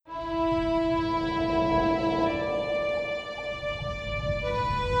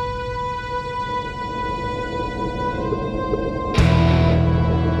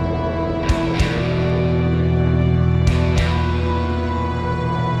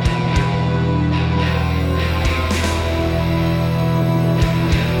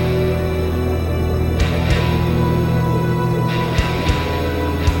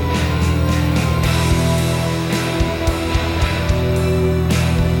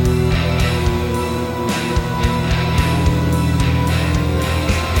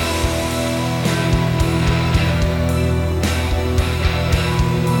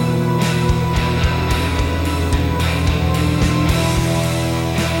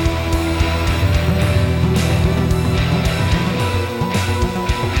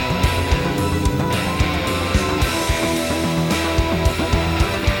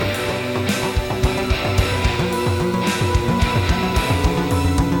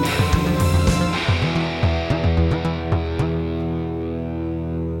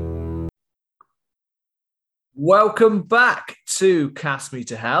Welcome back to Cast Me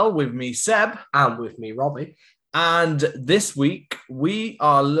to Hell with me, Seb. And with me, Robbie. And this week, we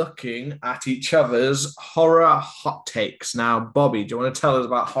are looking at each other's horror hot takes. Now, Bobby, do you want to tell us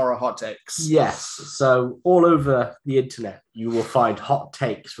about horror hot takes? Yes. So all over the internet, you will find hot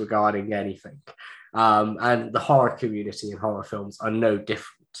takes regarding anything. And the horror community and horror films are no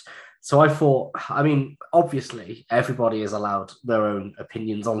different. So I thought, obviously, everybody is allowed their own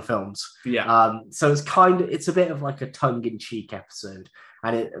opinions on films. Yeah. So it's a bit of like a tongue-in-cheek episode.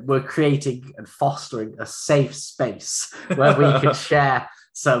 And we're creating and fostering a safe space where we can share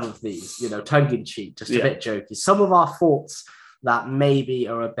some of these, tongue-in-cheek, just a bit jokey. Some of our thoughts that maybe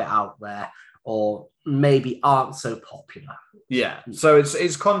are a bit out there or maybe aren't so popular. Yeah, so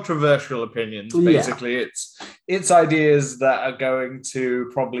it's controversial opinions, basically. Yeah. It's ideas that are going to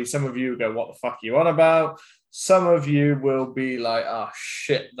probably, some of you go, what the fuck are you on about? Some of you will be like, oh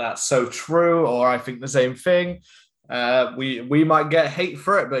shit, that's so true, or I think the same thing. We might get hate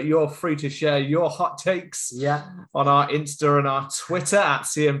for it, but you're free to share your hot takes on our Insta and our Twitter at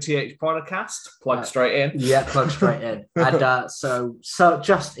CMTH Podcast. Plug straight in. Yeah, plug straight in. And so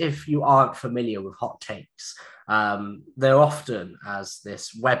just if you aren't familiar with hot takes, they're often, as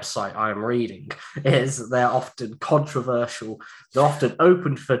this website I'm reading is, they're often controversial. They're often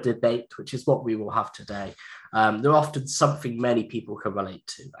open for debate, which is what we will have today. They're often something many people can relate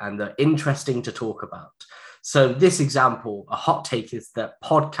to, and they're interesting to talk about. So this example, a hot take is that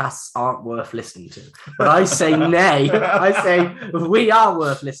podcasts aren't worth listening to. But I say nay. I say we are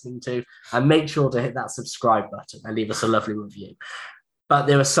worth listening to, and make sure to hit that subscribe button and leave us a lovely review. But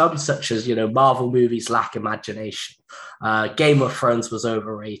there are some such as, Marvel movies lack imagination. Game of Thrones was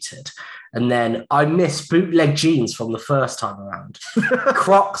overrated. And then I miss bootleg jeans from the first time around.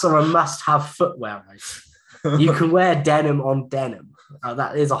 Crocs are a must-have footwear item. You can wear denim on denim.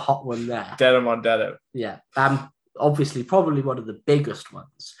 That is a hot one there. Denim on denim. Yeah. Obviously, probably one of the biggest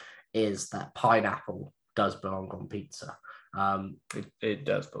ones is that pineapple does belong on pizza. It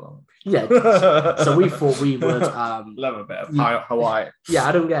does belong. Yeah. So we thought we would... love a bit of Hawaii. Yeah,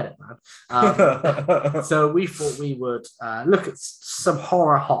 I don't get it, man. So we thought we would look at some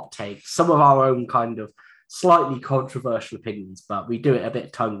horror hot takes, some of our own kind of slightly controversial opinions, but we do it a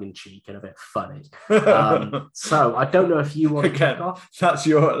bit tongue-in-cheek and a bit funny. So I don't know if you want to kick off.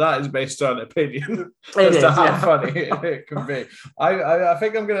 That is based on opinion as to how funny it can be. I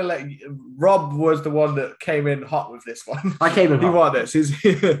think I'm going to let Rob was the one that came in hot with this one. I came in hot. He won this.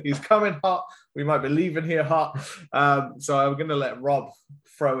 He's coming hot. We might be leaving here hot. So I'm going to let Rob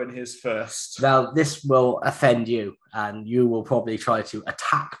throw in his first. Now, this will offend you, and you will probably try to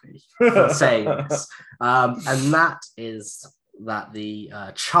attack me for saying this. And that is that the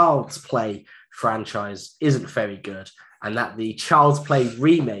Child's Play franchise isn't very good, and that the Child's Play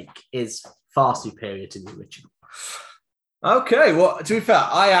remake is far superior to the original. Okay, well, to be fair,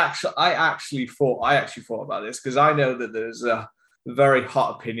 I actually thought about this because I know that there's a very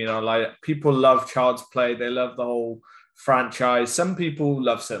hot opinion on, like, people love Child's Play. They love the whole franchise. Some people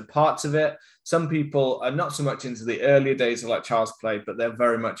love certain parts of it. Some people are not so much into the earlier days of like Child's Play, but they're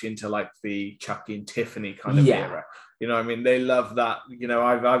very much into like the Chucky and Tiffany kind of era. You know what I mean? They love that.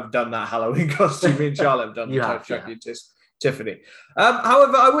 I've done that Halloween costume. Me and Charlotte have done the Chucky and Tiffany.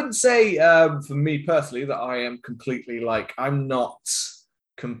 However, I wouldn't say for me personally that I am completely like, I'm not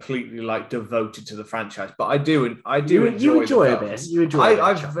completely like devoted to the franchise, but I do enjoy a bit. You enjoy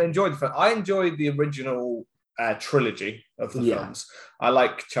I've enjoyed the film. I enjoyed the original trilogy of the films. I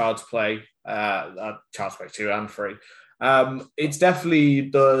like Child's Play, Child's Play 2 and 3. It's definitely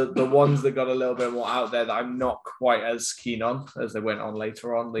the ones that got a little bit more out there that I'm not quite as keen on as they went on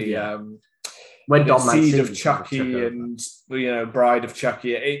later on. When Don Seed of Chucky and Bride of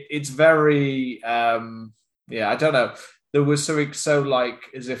Chucky. It's very I don't know. There was something so like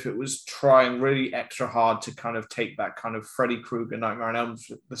as if it was trying really extra hard to kind of take that kind of Freddy Krueger Nightmare on Elm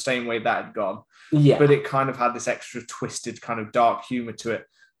Street the same way that had gone. Yeah. But it kind of had this extra twisted kind of dark humor to it.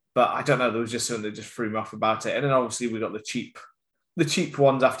 But I don't know, there was just something that just threw me off about it. And then obviously we got the cheap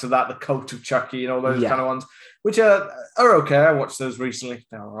ones after that, the Cult of Chucky and all those kind of ones, which are okay. I watched those recently.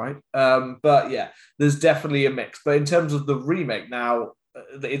 They're all right. But yeah, there's definitely a mix. But in terms of the remake now,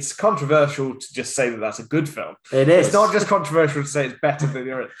 it's controversial to just say that that's a good film. It is. It's not just controversial to say it's better than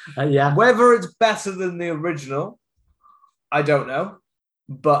the original. Whether it's better than the original, I don't know.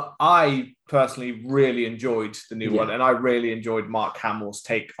 But I personally really enjoyed the new one, and I really enjoyed Mark Hamill's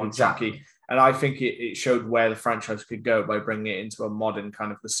take on Chucky. And I think it showed where the franchise could go by bringing it into a modern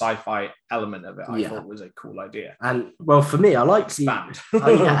kind of the sci-fi element of it. I thought it was a cool idea. And well, for me, I like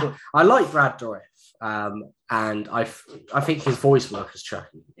I like Brad Dourif. And I think his voice work as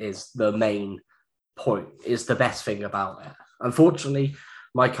Chucky is the main point is the best thing about it. Unfortunately,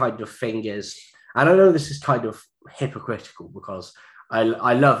 my kind of thing is, and I know this is kind of hypocritical because I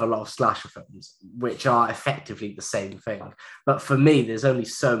love a lot of slasher films, which are effectively the same thing. But for me, there's only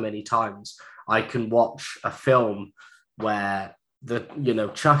so many times I can watch a film where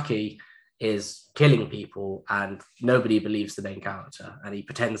Chucky is killing people and nobody believes the main character and he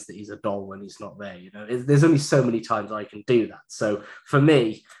pretends that he's a doll when he's not there. There's only so many times I can do that. So for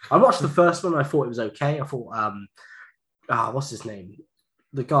me, I watched the first one. I thought it was okay. I thought, what's his name?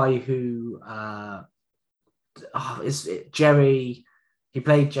 The guy who is it Jerry? He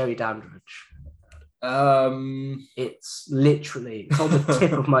played Jerry Dandridge. It's on the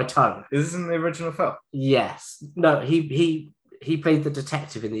tip of my tongue. Is this in the original film? Yes. No, he played the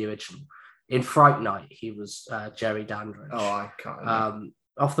detective in the original. In Fright Night, he was Jerry Dandridge. Oh, I can't remember.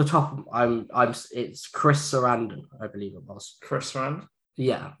 Off the top, it's Chris Sarandon, I believe it was. Chris Sarandon?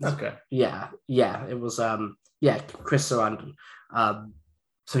 Yeah. Okay. Yeah. It was Chris Sarandon.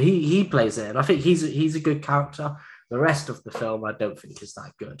 So he plays it, and I think he's a good character. The rest of the film, I don't think is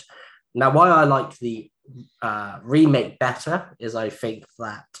that good. Now, why I like the remake better is I think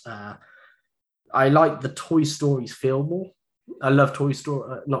that I like the Toy Stories feel more. I love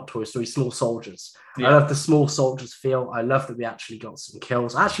not Toy Story, Small Soldiers. Yeah. I love the Small Soldiers feel. I love that we actually got some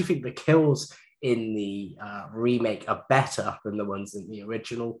kills. I actually think the kills in the remake are better than the ones in the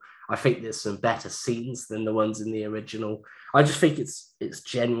original. I think there's some better scenes than the ones in the original. I just think it's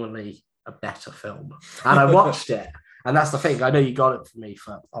genuinely a better film. And I watched it. And that's the thing. I know you got it for me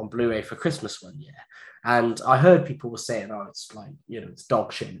on Blu-ray for Christmas one year. And I heard people were saying, oh, it's like, it's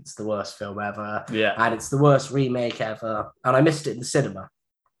dog shit. It's the worst film ever. Yeah. And it's the worst remake ever. And I missed it in the cinema.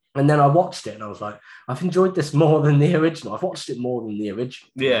 And then I watched it and I was like, I've enjoyed this more than the original. I've watched it more than the original.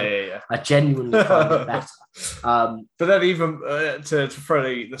 Yeah. I genuinely find it better. But then even to throw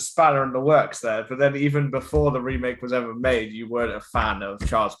the spanner in the works there, but then even before the remake was ever made, you weren't a fan of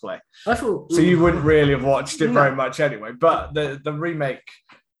Child's Play. So you wouldn't really have watched it very much anyway. But the remake,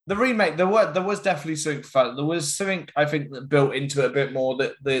 there was definitely something fun. There was something I think that built into it a bit more,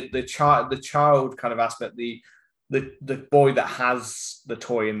 that the child kind of aspect, the boy that has the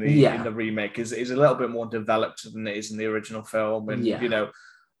toy in the remake is a little bit more developed than it is in the original film. And,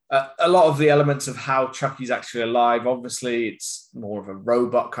 a lot of the elements of how Chucky's actually alive, obviously it's more of a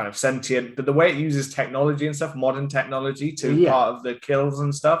robot kind of sentient, but the way it uses technology and stuff, modern technology to part of the kills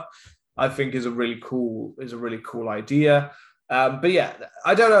and stuff, I think is a really cool idea. But yeah,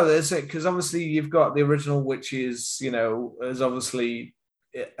 I don't know, because obviously you've got the original, which is, is obviously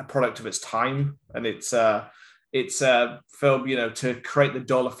a product of its time, and it's a film, to create the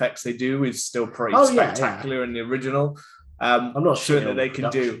doll effects they do is still pretty spectacular in the original. I'm not sure that they can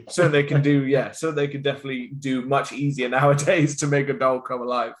do. So they can definitely do much easier nowadays to make a doll come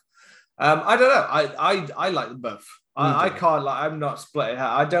alive. I don't know. I like them both. I can't. I'm not splitting hair.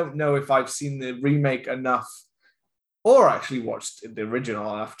 I don't know if I've seen the remake enough, or actually watched the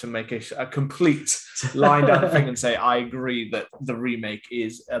original enough to make a complete line down thing and say I agree that the remake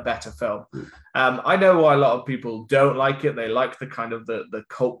is a better film. I know why a lot of people don't like it. They like the kind of the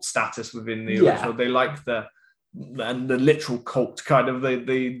cult status within the original. They like the literal cult kind of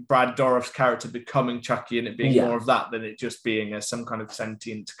the Brad Dourif's character becoming Chucky, and it being more of that than it just being some kind of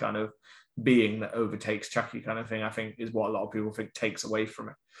sentient kind of being that overtakes Chucky kind of thing. I think is what a lot of people think takes away from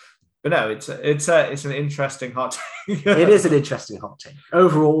it. But no, it's an interesting hot take. It is an interesting hot take.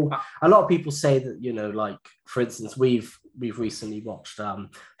 Overall, a lot of people say that, like, for instance, we've recently watched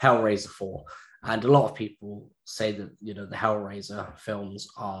Hellraiser 4, and a lot of people say that, the Hellraiser films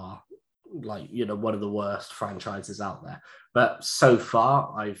are like, one of the worst franchises out there. But so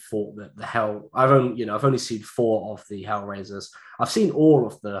far, I've thought that I've only seen 4 of the Hellraisers. I've seen all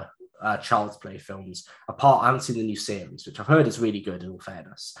of the Child's Play films. I haven't seen the new series, which I've heard is really good, in all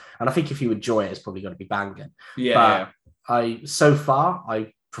fairness. And I think if you enjoy it, it's probably going to be banging. So far,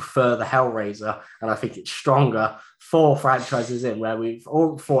 I prefer the Hellraiser, and I think it's stronger 4 franchises in, where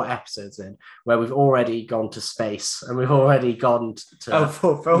 4 episodes in, where we've already gone to space, and we've already gone to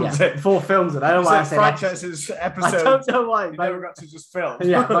 4 films. Yeah, 4 films in. I don't know why I said franchises episodes. I don't know why. You never got to just film.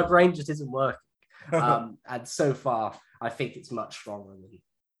 Yeah, my brain just isn't working. And so far, I think it's much stronger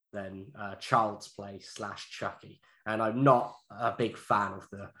than Child's Play / Chucky. And I'm not a big fan of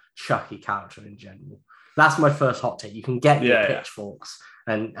the Chucky character in general. That's my first hot take. You can get your pitchforks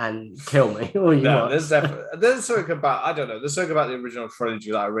and kill me. There's something about, I don't know, there's something about the original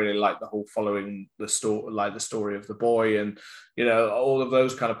trilogy that I really like, the whole following the story, like the story of the boy and, you know, all of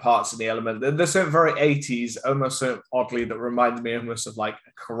those kind of parts in the element. There's something very 80s, almost so oddly, that reminds me almost of like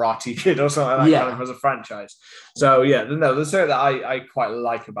a Karate Kid or something like that, kind of as a franchise. So yeah, no, there's something that I quite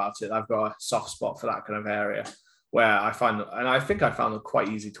like about it. I've got a soft spot for that kind of area, where I find, and I think I found them quite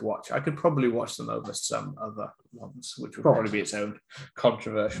easy to watch. I could probably watch them over some other ones, which would probably be its own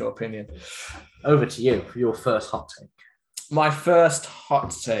controversial opinion. Over to you for your first hot take. My first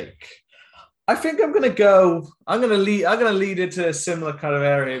hot take. I think I'm going to lead into a similar kind of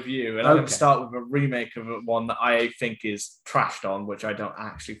area of you, and I'm going to start with a remake of one that I think is trashed on, which I don't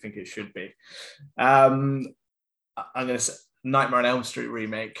actually think it should be. I'm going to say Nightmare on Elm Street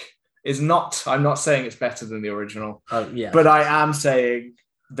remake. I'm not saying it's better than the original, but I am saying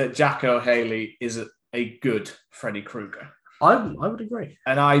that Jack O'Haley is a good Freddy Krueger. I would agree.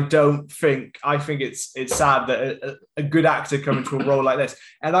 And I think it's sad that a good actor coming to a role like this.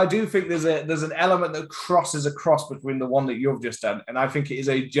 And I do think there's an element that crosses across between the one that you've just done. And I think it is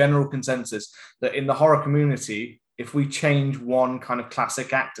a general consensus that in the horror community, if we change one kind of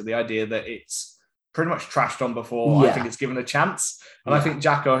classic actor, the idea that it's pretty much trashed on before, I think it's given a chance. And I think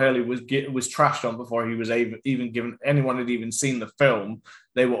Jack O'Haley was trashed on before he was even given, anyone had even seen the film.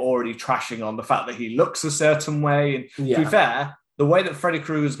 They were already trashing on the fact that he looks a certain way. And to be fair, the way that Freddy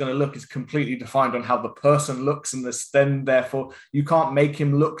Krueger is going to look is completely defined on how the person looks, and then therefore you can't make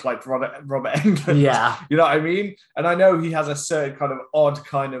him look like Robert Englund. Yeah, you know what I mean. And I know he has a certain kind of odd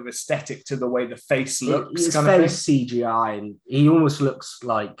kind of aesthetic to the way the face looks. It's very CGI, and he almost looks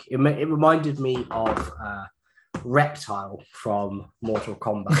like it reminded me of Reptile from Mortal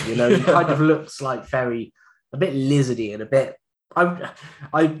Kombat. You know, he kind of looks like a bit lizardy and a bit. I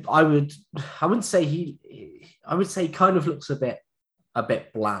wouldn't say I would say he kind of looks a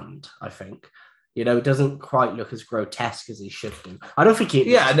bit bland, I think. You know, it doesn't quite look as grotesque as he should do. I don't think it.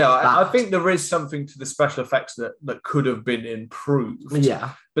 Yeah, no, I think there is something to the special effects that could have been improved.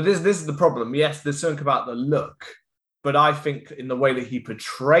 Yeah. But this is the problem. Yes, there's something about the look, but I think in the way that he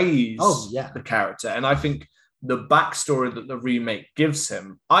portrays the character, and I think the backstory that the remake gives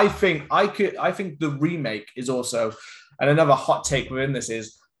him, I think the remake is also, and another hot take within this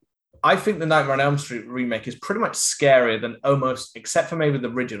is, I think the Nightmare on Elm Street remake is pretty much scarier than almost, except for maybe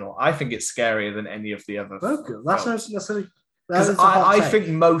the original. I think it's scarier than any of the other. Okay, because I think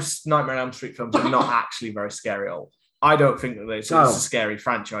most Nightmare on Elm Street films are not actually very scary at all. I don't think that it's a scary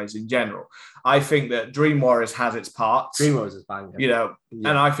franchise in general. I think that Dream Warriors has its parts. Dream Warriors is banging. You know, and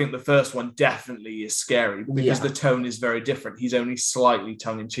I think the first one definitely is scary because the tone is very different. He's only slightly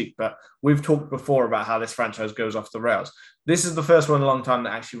tongue-in-cheek, but we've talked before about how this franchise goes off the rails. This is the first one in a long time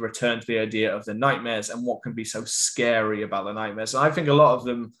that actually returned to the idea of the nightmares and what can be so scary about the nightmares. And I think a lot of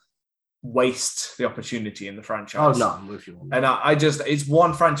them waste the opportunity in the franchise. Oh, no, I'm with you on that. And I just, it's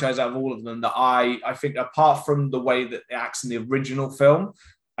one franchise out of all of them that I think, apart from the way that it acts in the original film,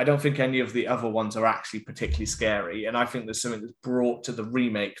 I don't think any of the other ones are actually particularly scary. And I think there's something that's brought to the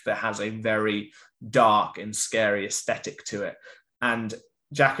remake that has a very dark and scary aesthetic to it. And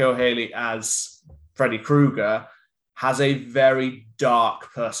Jack O'Haley as Freddy Krueger has a very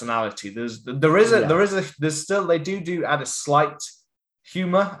dark personality. They do add a slight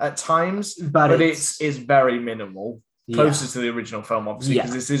humor at times, but it's very minimal, closer to the original film, obviously,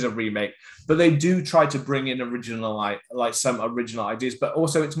 because this is a remake. But they do try to bring in some original ideas, but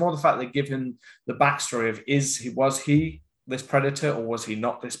also it's more the fact they give him the backstory of was he this predator or was he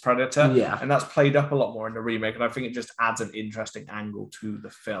not this predator? And that's played up a lot more in the remake, and I think it just adds an interesting angle to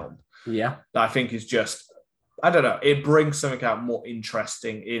the film. That I think is just, I don't know, it brings something out more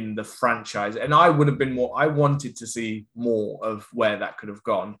interesting in the franchise. And I wanted to see more of where that could have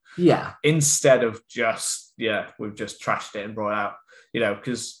gone. Instead of just, we've just trashed it and brought out, you know,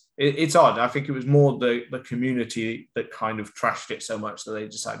 because it's odd. I think it was more the community that kind of trashed it so much that they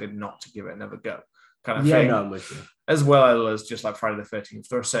decided not to give it another go. Kind of thing. No, I'm with you. As well as just like Friday the 13th,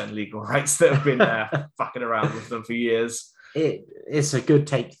 there are certain legal rights that have been fucking around with them for years. It's a good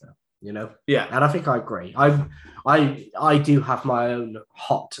take though. You know, and I think I agree. I do have my own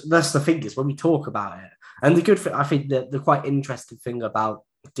hot. That's the thing is when we talk about it, and the good thing, I think that the quite interesting thing about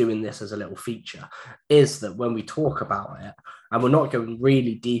doing this as a little feature is that when we talk about it, and we're not going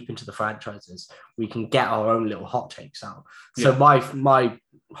really deep into the franchises, we can get our own little hot takes out. So my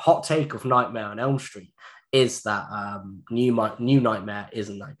hot take of Nightmare on Elm Street is that new Nightmare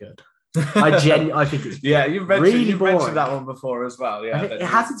isn't that good. I think it's you've mentioned that one before as well. Yeah, it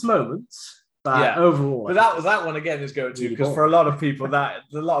has its moments, But overall, but that one again is going to, really because for a lot of people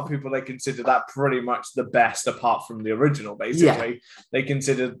they consider that pretty much the best apart from the original. Basically, they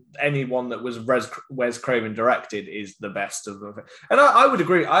consider anyone that was Wes Craven directed is the best of them. And I would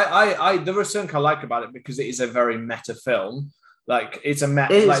agree. I there is something I like about it because it is a very meta film. Like it's a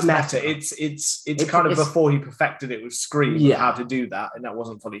meta. It's kind of before he perfected it with Scream, how to do that, and that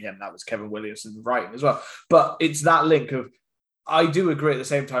wasn't fully him. That was Kevin Williamson writing as well. But it's that link of. I do agree at the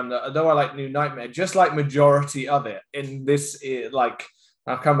same time that although I like New Nightmare, just like majority of it in this, like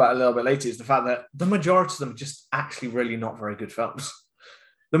I'll come back a little bit later, is the fact that the majority of them are just actually really not very good films.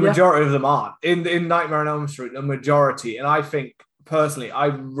 The majority of them aren't. In Nightmare on Elm Street, the majority, and I think personally, I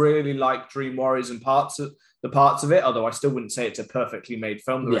really like Dream Warriors and parts of it, although I still wouldn't say it's a perfectly made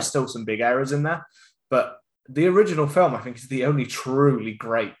film. There are still some big errors in there. But the original film, I think, is the only truly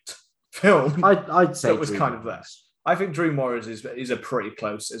great film I'd say that was kind of there. I think Dream Warriors is a pretty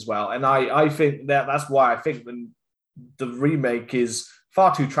close as well. And I think that's why I think the remake is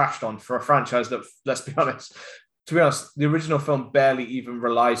far too trashed on for a franchise that, let's be honest, the original film barely even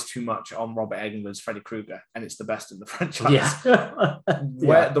relies too much on Robert Englund's Freddy Krueger, and it's the best in the franchise.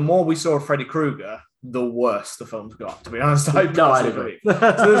 Where the more we saw of Freddy Krueger, the worse the film's got, to be honest. I believe. So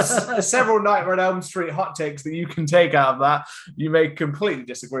there's several Nightmare on Elm Street hot takes that you can take out of that. You may completely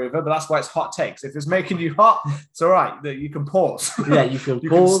disagree with it, but that's why it's hot takes. If it's making you hot, it's all right. You can pause. Yeah, you can pause. You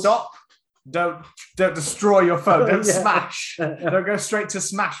can stop. Don't destroy your phone. Don't smash. Don't go straight to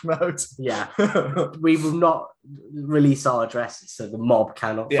smash mode. Yeah. We will not release our addresses so the mob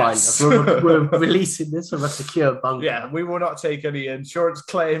cannot find us. We're releasing this from a secure bunker. Yeah, we will not take any insurance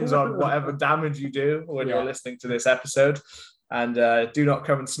claims on whatever damage you do when you're listening to this episode. And do not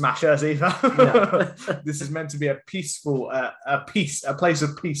come and smash us either. No. This is meant to be a peaceful, a place of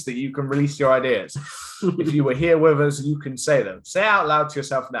peace that you can release your ideas. If you were here with us, you can say them. Say out loud to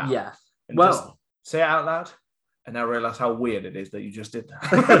yourself now. Yeah. And just say it out loud, and now realize how weird it is that you just did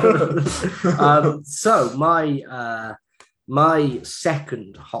that. So my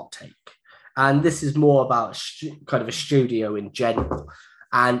second hot take, and this is more about kind of a studio in general,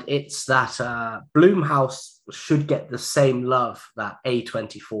 and it's that Blumhouse should get the same love that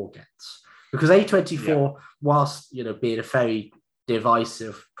A24 gets, because A24, whilst being a very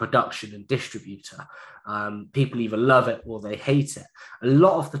divisive production and distributor, people either love it or they hate it. A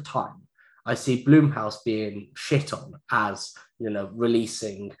lot of the time, I see Blumhouse being shit on as,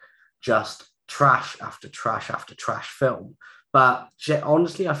 releasing just trash after trash after trash film. But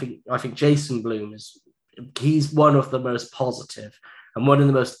honestly, I think Jason Blum he's one of the most positive and one of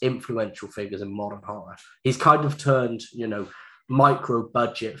the most influential figures in modern horror. He's kind of turned, micro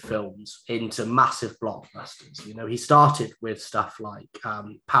budget films into massive blockbusters. He started with stuff like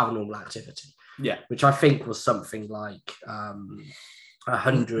Paranormal Activity, which I think was something like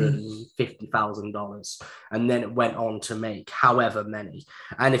 $150,000, and then it went on to make however many.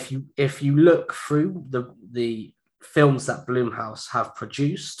 And if you look through the films that Blumhouse have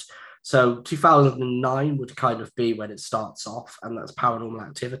produced, so 2009 would kind of be when it starts off, and that's Paranormal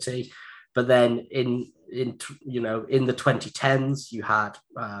Activity. But then in the 2010s, you had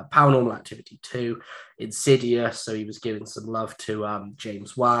Paranormal Activity 2, Insidious, so he was giving some love to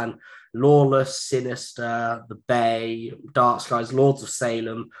James Wan, Lawless, Sinister, The Bay, Dark Skies, Lords of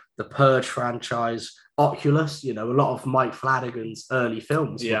Salem, the Purge franchise, Oculus, a lot of Mike Flanagan's early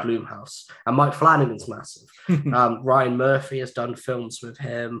films for Blumhouse. And Mike Flanagan's massive. Ryan Murphy has done films with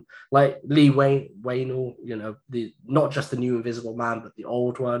him, like Lee Wainwright, not just the new Invisible Man, but the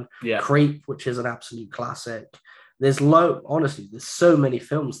old one. Creep, which is an absolute classic. There's so many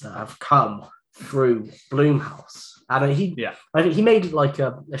films that have come through Blumhouse. And I think he made like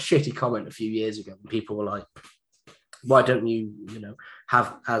a shitty comment a few years ago when people were like, why don't you,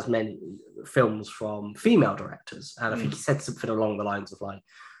 have as many films from female directors? And I think he said something along the lines of like,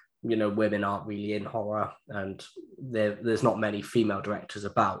 women aren't really in horror and there's not many female directors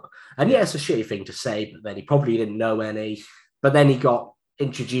about. And it's a shitty thing to say, but then he probably didn't know any. But then he got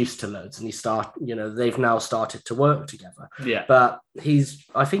introduced to loads and they've now started to work together. But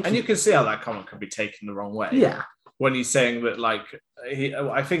and you can see how that comment can be taken the wrong way. When he's saying that, like,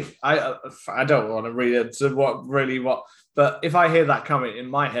 I don't want to read it to but if I hear that comment in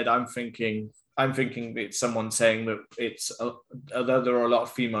my head, I'm thinking it's someone saying that although there are a lot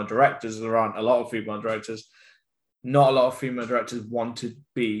of female directors, there aren't a lot of female directors. Not a lot of female directors want to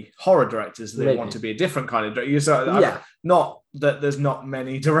be horror directors. They want to be a different kind of director. Not that there's not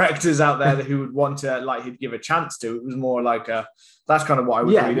many directors out there who would want to, he'd give a chance to. It was more like that's kind of what I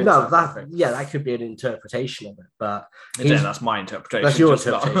would read. That could be an interpretation of it. But that's my interpretation. That's your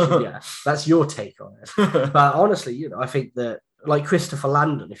interpretation. That's your take on it. But honestly, I think that like Christopher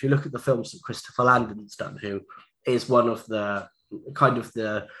Landon, if you look at the films that Christopher Landon's done, who is one of the kind of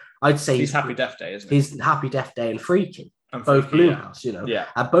the, I'd say he's Happy Death Day, isn't he? He's Happy Death Day and Freaky. And both Freaky, Blumhouse, you know, Yeah.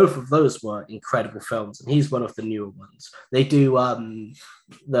 and both of those were incredible films, and he's one of the newer ones. They do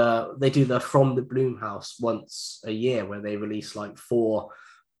the From the Blumhouse once a year, where they release like 4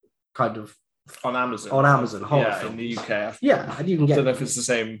 kind of on Amazon horror films. in the UK. Yeah, and you can get. I don't know if it's the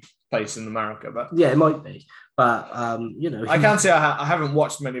same place in America, but yeah, it might be. But you know, I can't say I haven't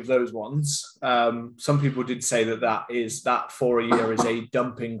watched many of those ones. Some people did say that for a year is a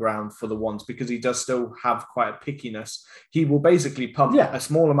dumping ground for the ones, because he does still have quite a pickiness. He will basically pump a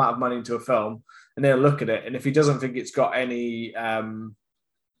small amount of money into a film, and they'll look at it, and if he doesn't think it's got any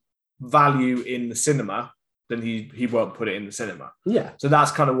value in the cinema, then he won't put it in the cinema. Yeah. So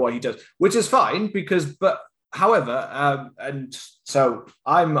that's kind of what he does, which is fine however, and so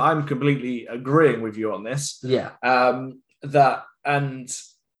I'm completely agreeing with you on this. Yeah.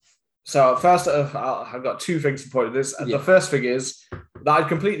 So first, I've got 2 things to point at this. The first thing is that I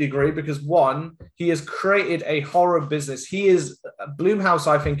completely agree, because one, he has created a horror business. Blumhouse,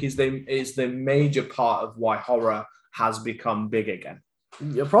 I think, is the major part of why horror has become big again.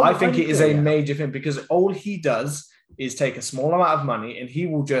 I think it is a major thing, because all he does is take a small amount of money and he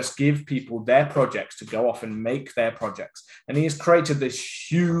will just give people their projects to go off and make their projects. And he has created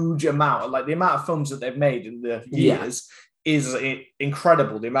this huge amount, like the amount of films that they've made in the years is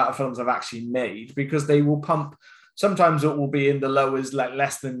incredible. The amount of films I've actually made, because they will pump. Sometimes it will be in the lowest, like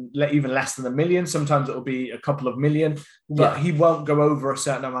even less than $1 million. Sometimes it will be a couple of million, but he won't go over a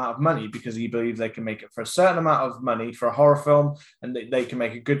certain amount of money, because he believes they can make it for a certain amount of money for a horror film, and they can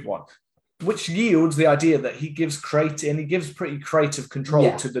make a good one, which yields the idea that he gives pretty creative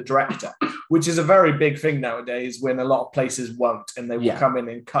control to the director, which is a very big thing nowadays, when a lot of places won't, and they will come in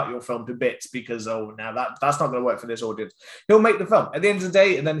and cut your film to bits because, now that's not going to work for this audience. He'll make the film at the end of the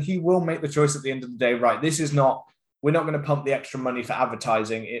day, and then he will make the choice at the end of the day, right, we're not going to pump the extra money for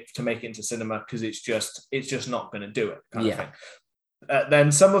advertising it to make it into cinema, because it's just not going to do it, kind of thing.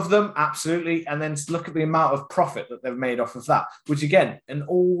 Then some of them, absolutely. And then look at the amount of profit that they've made off of that, which again, and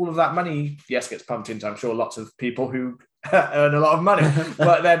all of that money, gets pumped into, I'm sure, lots of people who earn a lot of money,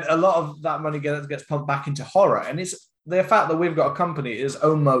 but then a lot of that money gets pumped back into horror. And it's the fact that we've got a company is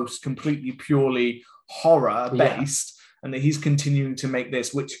almost completely purely horror based, and that he's continuing to make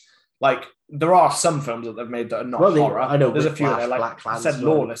this, which, like, there are some films that they've made that are not horror. I know there's a few there, like I said,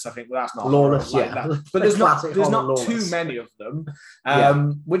 Lawless. I think that's not Lawless, horror, that. But there's not too many of them.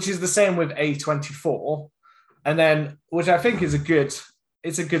 Which is the same with A24, and then which I think is a good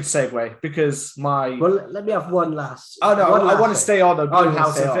segue, because let me have one last. Oh no, I want to stay on the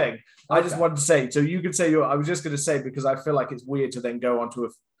Blumhouse thing. Okay. I just wanted to say, so you could say I was just going to say, because I feel like it's weird to then go on to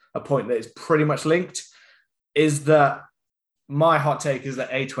a point that is pretty much linked, is that my hot take is that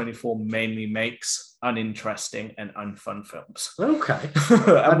A24 mainly makes uninteresting and unfun films. Okay.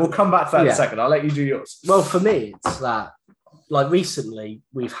 And we'll come back to that in a second. I'll let you do yours. Well, for me, it's that, like, recently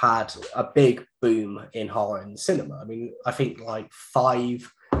we've had a big boom in horror in the cinema. I mean, I think like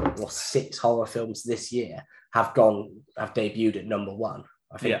 5 or 6 horror films this year have debuted at number 1.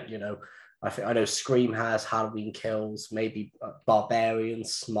 I think, I know Scream has, Halloween Kills, maybe Barbarian,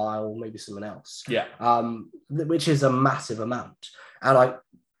 Smile, maybe someone else. Yeah. Which is a massive amount. And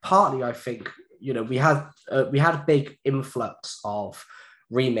I think, we had a big influx of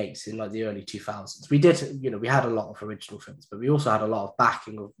remakes in like the early 2000s. We did, we had a lot of original films, but we also had a lot of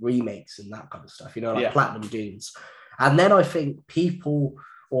backing of remakes and that kind of stuff, like Platinum Dunes. And then I think people,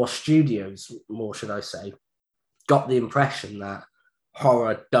 or studios, more should I say, got the impression that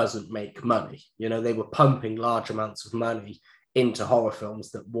horror doesn't make money. They were pumping large amounts of money into horror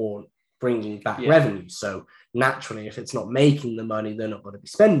films that weren't bringing back revenue. So naturally, if it's not making the money, they're not going to be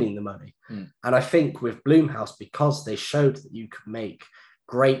spending the money. And I think with Blumhouse, because they showed that you could make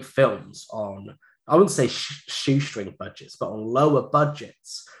great films on, I wouldn't say shoestring budgets, but on lower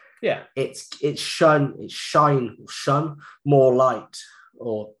budgets, it's shone more light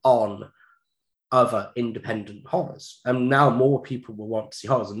on other independent horrors, and now more people will want to see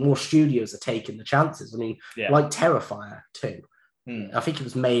horrors, and more studios are taking the chances. I mean, like Terrifier 2, I think it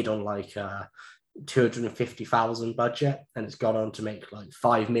was made on like 250,000 budget, and it's gone on to make like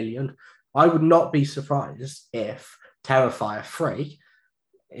 5 million. I would not be surprised if Terrifier 3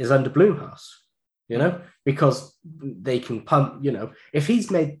 is under Blumhouse, because they can pump. If he's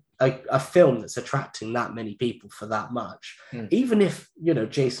made a film that's attracting that many people for that much, even if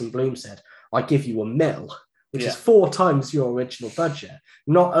Jason Blum said, I give you $1 million, which is 4 times your original budget.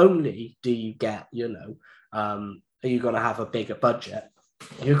 Not only do you get, are you going to have a bigger budget,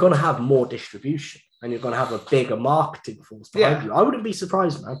 you're going to have more distribution. and you're going to have a bigger marketing force behind you. I wouldn't be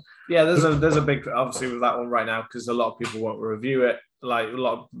surprised, man. Yeah, there's a big, obviously, with that one right now, because a lot of people won't review it. Like, a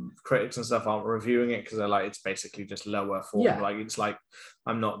lot of critics and stuff aren't reviewing it because they're like, it's basically just lower form. Yeah. Like, it's like,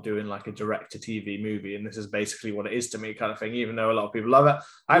 I'm not doing like a direct-to-TV movie, and this is basically what it is to me, kind of thing, even though a lot of people love it.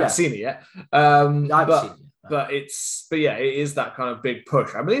 I haven't seen it yet. But it is that kind of big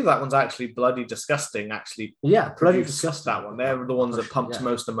push. I believe that one's actually Bloody Disgusting, actually. Yeah, Bloody Disgusting. That one. They're the ones that pumped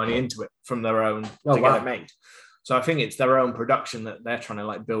most of the money into it from their own to get it made. So I think it's their own production that they're trying to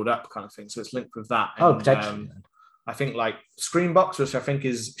like build up, kind of thing. So it's linked with that. And, potentially. I think like Screenbox, which I think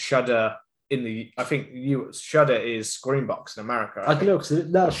is Shudder Shudder is Screenbox in America. I don't know,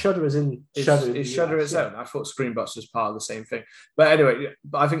 because Shudder is in Shudder. Is Shudder its own? I thought Screenbox was part of the same thing. But anyway,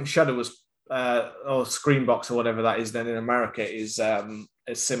 I think Shudder was or Screenbox or whatever that is then in America is a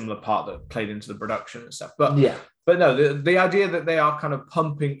similar part that played into the production and stuff. But no, the idea that they are kind of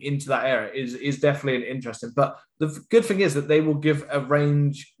pumping into that area is definitely an interesting. But the good thing is that they will give a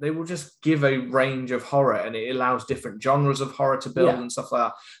range. They will just give a range of horror, and it allows different genres of horror to build and stuff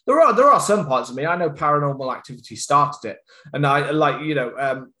like that. There are some parts of me. I know Paranormal Activity started it, and I like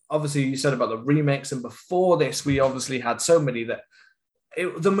obviously you said about the remakes, and before this we obviously had so many that.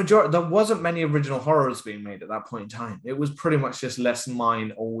 There wasn't many original horrors being made at that point in time. It was pretty much just let's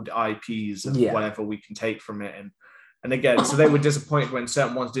mine old IPs and whatever we can take from it. And again, so they were disappointed when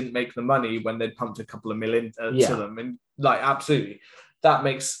certain ones didn't make the money when they'd pumped a couple of million to them. And like, absolutely, that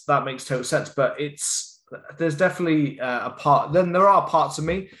makes total sense. But there's definitely a part. Then there are parts of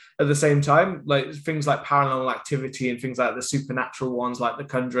me at the same time, like things like Paranormal Activity and things like the supernatural ones, like The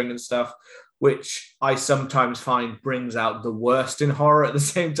Conjuring and stuff, which I sometimes find brings out the worst in horror at the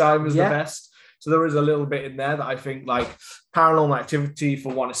same time as the best. So there is a little bit in there that I think, like Paranormal Activity,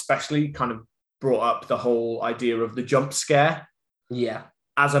 for one especially, kind of brought up the whole idea of the jump scare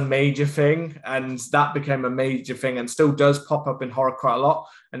as a major thing. And that became a major thing and still does pop up in horror quite a lot.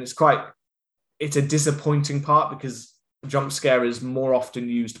 And it's a disappointing part because jump scare is more often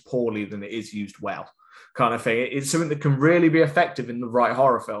used poorly than it is used well, kind of thing. It's something that can really be effective in the right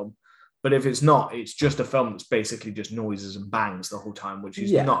horror film. But if it's not, it's just a film that's basically just noises and bangs the whole time, which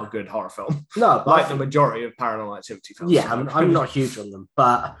is not a good horror film. No, like the majority of Paranormal Activity films. Yeah, I'm not huge on them.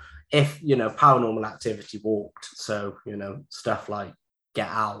 But if, Paranormal Activity walked, so, stuff like Get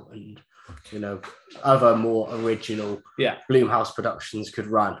Out and, other more original Blumhouse productions could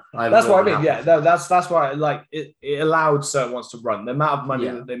run. That's what I mean. Yeah, that's why like it allowed certain ones to run. The amount of money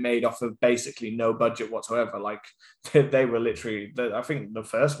that they made off of basically no budget whatsoever. Like they were literally. I think the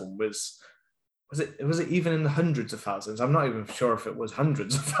first one was it even in the hundreds of thousands? I'm not even sure if it was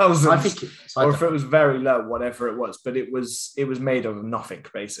hundreds of thousands. I think or if it was very low, whatever it was. But it was made of nothing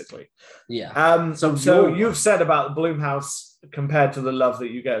basically. Yeah. So you've said about Blumhouse compared to the love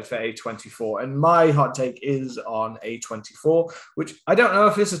that you get for A24, and my hot take is on A24, which I don't know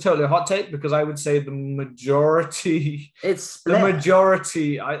if this is totally a hot take because I would say the majority. It's split. The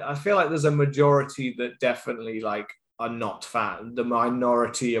majority. I feel like there's a majority that definitely like are not fan. The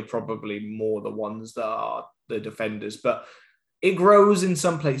minority are probably more the ones that are the defenders, but it grows in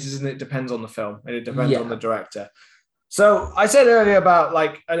some places and it depends on the film and it depends on the director. So I said earlier about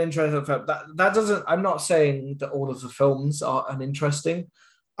like an interesting film. That doesn't. I'm not saying that all of the films are uninteresting.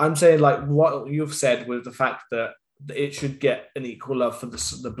 I'm saying like what you've said with the fact that it should get an equal love for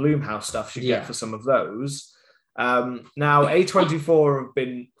the Blumhouse stuff should get for some of those. Now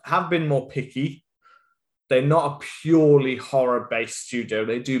A24 have been more picky. They're not a purely horror-based studio.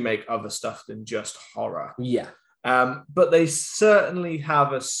 They do make other stuff than just horror. Yeah. But they certainly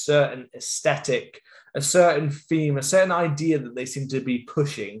have a certain aesthetic, a certain theme, a certain idea that they seem to be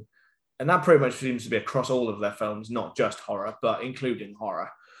pushing. And that pretty much seems to be across all of their films, not just horror, but including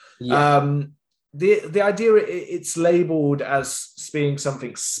horror. Yeah. The idea it's labeled as being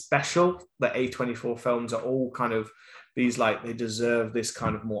something special, that A24 films are all kind of these, like, they deserve this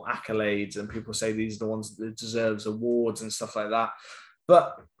kind of more accolades, and people say these are the ones that deserves awards and stuff like that.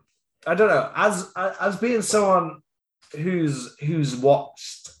 But I don't know, as being someone who's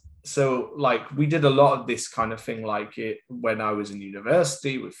watched, so like we did a lot of this kind of thing, like it when I was in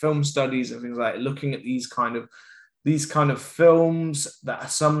university with film studies and things like that, looking at these kind of films that are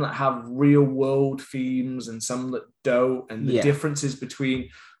some that have real world themes and some that don't, and the differences between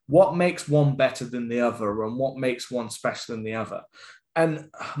what makes one better than the other and what makes one special than the other. And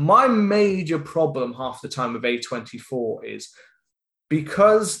my major problem half the time with A24 is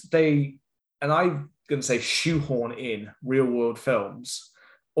because they, and I'm going to say shoehorn in real world films,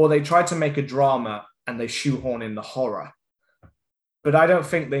 or they try to make a drama and they shoehorn in the horror. But I don't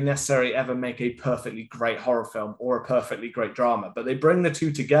think they necessarily ever make a perfectly great horror film or a perfectly great drama, but they bring the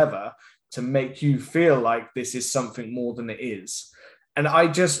two together to make you feel like this is something more than it is. And I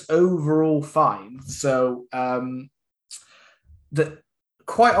just overall find that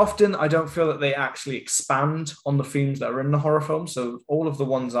quite often I don't feel that they actually expand on the themes that are in the horror film. So all of the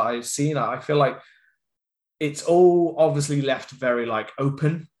ones that I've seen, I feel like it's all obviously left very like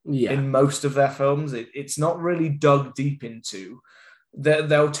open in most of their films. It's not really dug deep into.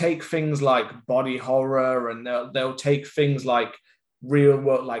 They'll take things like body horror, and they'll take things like real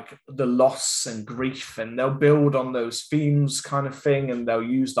world, like the loss and grief, and they'll build on those themes kind of thing, and they'll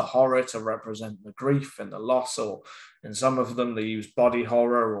use the horror to represent the grief and the loss, or in some of them they use body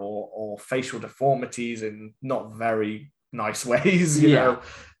horror or facial deformities in not very nice ways, you know,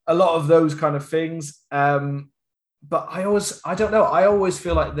 a lot of those kind of things. But I don't know, I always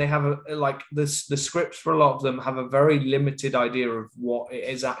feel like they have the scripts for a lot of them have a very limited idea of what it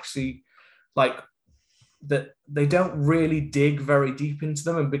is actually like, that they don't really dig very deep into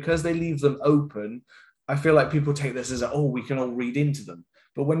them. And because they leave them open, I feel like people take this as, we can all read into them.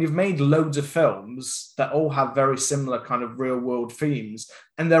 But when you've made loads of films that all have very similar kind of real world themes,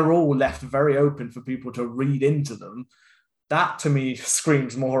 and they're all left very open for people to read into them, that to me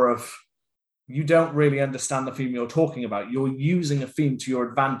screams more of, you don't really understand the theme you're talking about. You're using a theme to your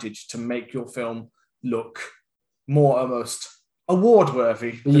advantage to make your film look more almost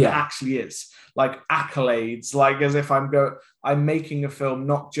award-worthy than it actually is. Like accolades, like as if I'm making a film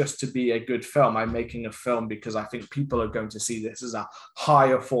not just to be a good film. I'm making a film because I think people are going to see this as a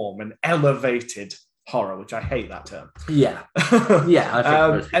higher form, an elevated horror, which I hate that term. Yeah.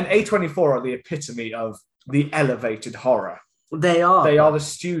 I think and A24 are the epitome of the elevated horror. They are the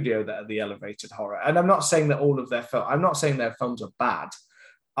studio that are the elevated horror. And I'm not saying that all of their I'm not saying their films are bad.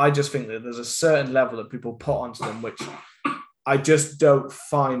 I just think that there's a certain level that people put onto them, which I just don't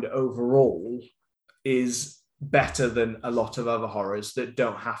find overall is better than a lot of other horrors that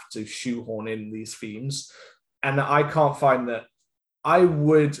don't have to shoehorn in these themes. And I can't find that. I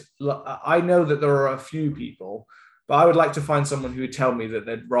know that there are a few people, but I would like to find someone who would tell me that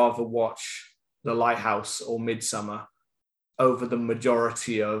they'd rather watch The Lighthouse or Midsommar over the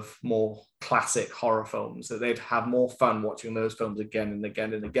majority of more classic horror films, that they'd have more fun watching those films again and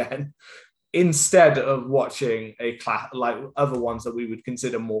again and again, instead of watching like other ones that we would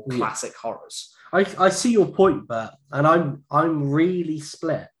consider more classic horrors. I see your point, Bert, and I'm really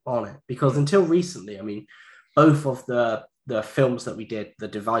split on it, because until recently, I mean, both of the films that we did, the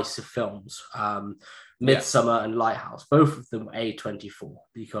divisive films, Midsommar and Lighthouse, both of them A24,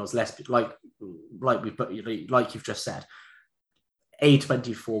 because like you've just said,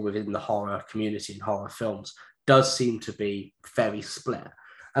 A24 within the horror community and horror films does seem to be very split.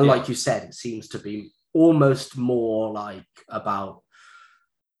 And like you said, it seems to be almost more like about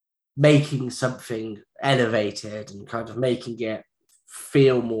making something elevated and kind of making it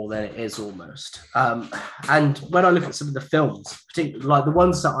feel more than it is almost. And when I look at some of the films, particularly like the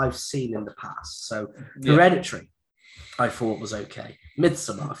ones that I've seen in the past, so Hereditary, I thought was okay.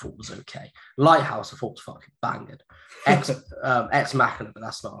 Midsommar, I thought was okay. Lighthouse, I thought was fucking banging. Ex Machina, but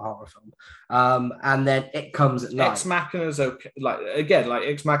that's not a horror film. And then It Comes at Night. Ex Machina is okay. Like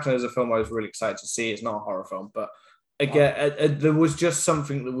Ex Machina is a film I was really excited to see. It's not a horror film, but again, there was just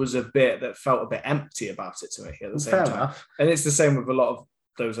something that felt a bit empty about it to me at the same time. Enough. And it's the same with a lot of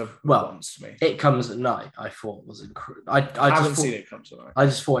those other ones to me. It Comes at Night, I thought was incredible. I haven't seen It Comes at Night. I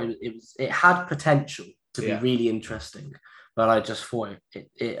just thought it had potential to be really interesting. But I just thought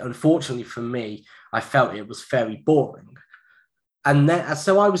it unfortunately for me, I felt it was very boring. And then,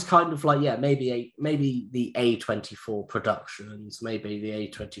 so I was kind of like, maybe the A24 productions, maybe the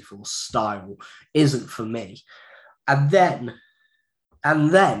A24 style isn't for me. And then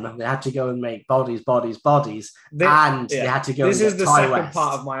they had to go and make Bodies. They had to go. This and is the Ty second West.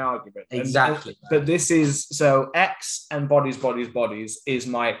 part of my argument. Exactly. But this is, so X and Bodies is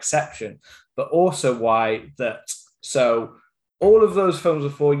my exception, but also why that, so all of those films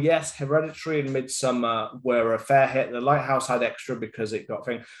before, yes, Hereditary and Midsommar were a fair hit. The Lighthouse had extra because it got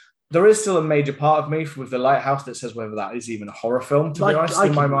thing. There is still a major part of me with The Lighthouse that says whether that is even a horror film, to be honest,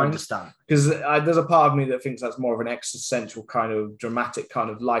 in my mind. Because there's a part of me that thinks that's more of an existential kind of dramatic kind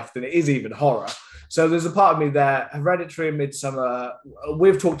of life than it is even horror. So there's a part of me there. Hereditary and Midsommar,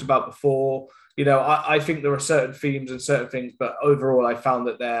 we've talked about before. You know, I think there are certain themes and certain things, but overall I found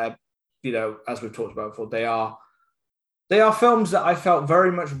that they're, you know, as we've talked about before, they are films that I felt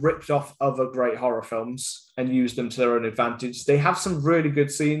very much ripped off other great horror films and used them to their own advantage. They have some really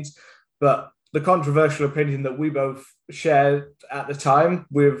good scenes, but the controversial opinion that we both shared at the time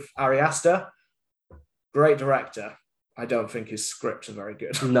with Ari Aster, great director. I don't think his scripts are very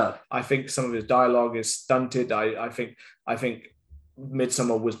good. No. I think some of his dialogue is stunted. I think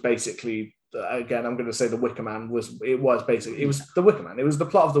Midsummer was basically, again, I'm going to say The Wicker Man was The Wicker Man. It was the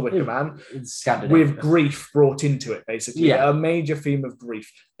plot of The Wicker Man with grief brought into it, basically. A major theme of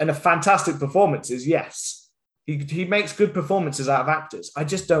grief. And a fantastic performances, yes. He makes good performances out of actors. I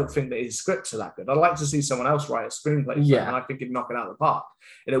just don't think that his scripts are that good. I'd like to see someone else write a screenplay for him, and I think he'd knock it out of the park.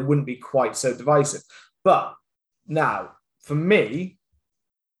 And it wouldn't be quite so divisive. But now, for me,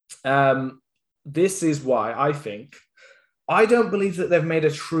 this is why I don't believe that they've made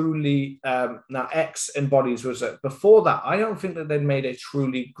a truly now X and Bodies was before that. I don't think that they've made a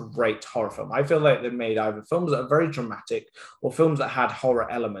truly great horror film. I feel like they've made either films that are very dramatic or films that had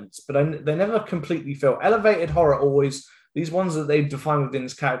horror elements, but they never completely feel elevated horror. Always these ones that they define within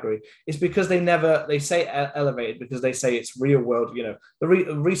this category is because they say elevated because they say it's real world. You know, the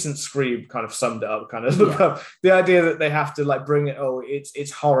recent Scream kind of summed it up. Kind of the idea that they have to like bring it. Oh,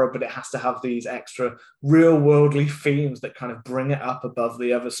 it's horror, but it has to have these extra real worldly themes that kind of bring it up above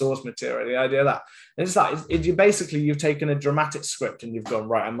the other source material. The idea of that, and it's like you've taken a dramatic script and you've gone,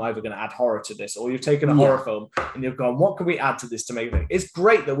 right, I'm either going to add horror to this, or you've taken a horror film and you've gone, what can we add to this to make it? It's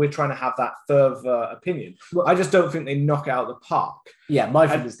great that we're trying to have that further opinion. Well, I just don't think they knock out the park. My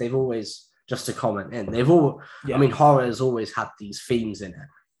thing is they've always, just to comment in, I mean, horror has always had these themes in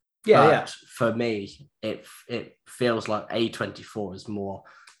it. For me, it feels like A24 is more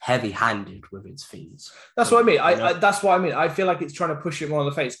heavy-handed with its themes. That's what I mean. That's what I mean. I feel like it's trying to push it more in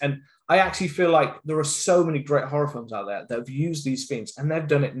the face. And I actually feel like there are so many great horror films out there that have used these themes and they've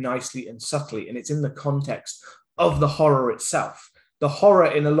done it nicely and subtly. And it's in the context of the horror itself. The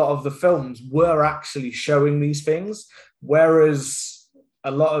horror in a lot of the films were actually showing these things. Whereas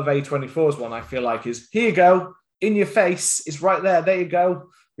a lot of A24's one, I feel like, is, here you go, in your face, it's right there you go.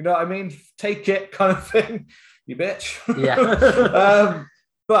 You know what I mean? Take it kind of thing, you bitch. Yeah.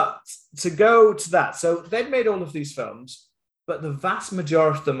 But to go to that, so they've made all of these films, but the vast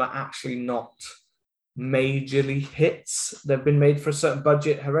majority of them are actually not majorly hits. They've been made for a certain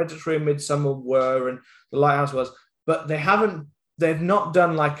budget. Hereditary and Midsummer were, and The Lighthouse was, but they've not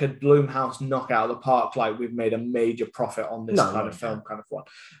done like a Blumhouse knockout of the park, like we've made a major profit on this kind of film kind of one.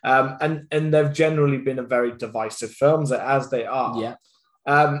 And they've generally been a very divisive films as they are. Yeah.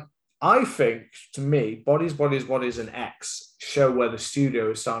 I think, to me, Bodies, and X show where the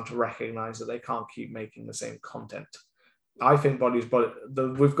studio is starting to recognize that they can't keep making the same content. I think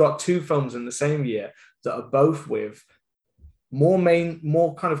we've got two films in the same year that are both with more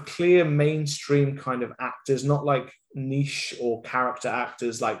kind of clear mainstream kind of actors, not like niche or character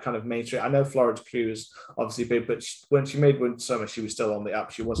actors, like kind of mainstream. I know Florence Pugh is obviously big, but when she made Midsummer, she was still on the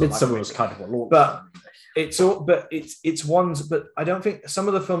up. She wasn't. Midsummer was kind of a launch. But it's ones, but I don't think some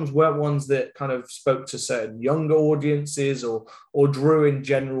of the films weren't ones that kind of spoke to certain younger audiences or drew in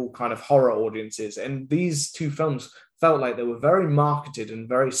general kind of horror audiences. And these two films felt like they were very marketed and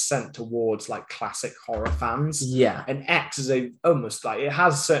very sent towards like classic horror fans. Yeah. And X is almost like, it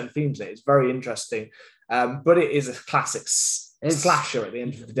has certain themes in it. It's very interesting. But it is a classic slasher at the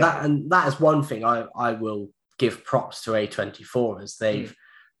end of the day. That is one thing I will give props to A24 as they've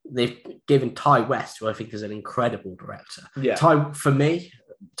given Ty West, who I think is an incredible director. Yeah. Ty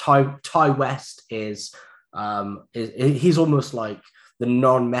West is he's almost like the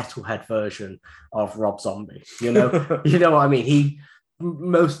non-metalhead version of Rob Zombie. You know, you know what I mean?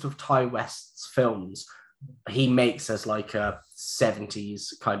 Most of Ty West's films he makes as like a 70s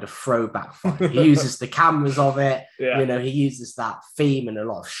kind of throwback fight. He uses the cameras of it. Yeah. You know, he uses that theme and a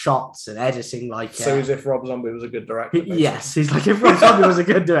lot of shots and editing like so as if Rob Zombie was a good director. Yes, he's like if Rob Zombie was a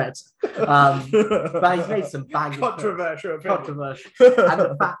good director. But he's made some banging controversial. And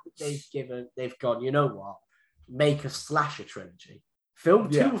the fact that they've gone, you know what? Make a slasher trilogy. Film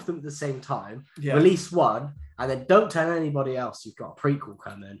two of them at the same time, release one, and then don't tell anybody else you've got a prequel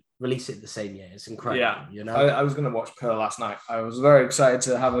coming. Release it the same year. It's incredible. Yeah, you know. I was going to watch Pearl last night. I was very excited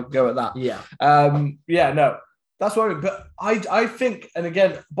to have a go at that. Yeah. No, that's what I mean. But I think, and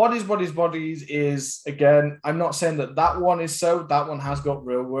again, Bodies is, again, I'm not saying that one is so. That one has got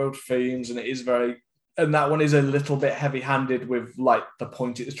real world themes, and it is very, and that one is a little bit heavy handed with like the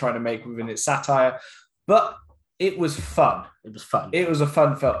point it was trying to make within its satire, but it was fun. It was fun. It was a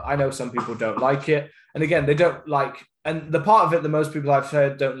fun film. I know some people don't like it. And again, they don't like, and the part of it that most people I've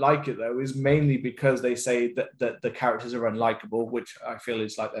heard don't like it though, is mainly because they say that the characters are unlikable, which I feel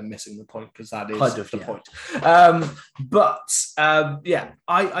is like they're missing the point because that is kind of the point.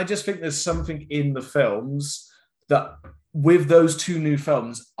 I just think there's something in the films that with those two new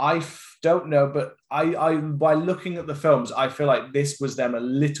films, I don't know, but I by looking at the films, I feel like this was them a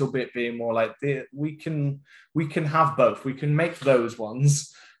little bit being more like we can have both. We can make those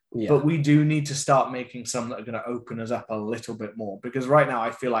ones, Yeah. But we do need to start making some that are going to open us up a little bit more, because right now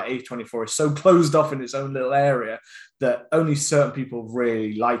I feel like A24 is so closed off in its own little area that only certain people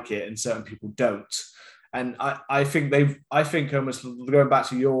really like it and certain people don't. And I think almost going back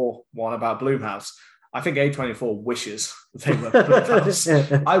to your one about Blumhouse, I think A24 wishes they were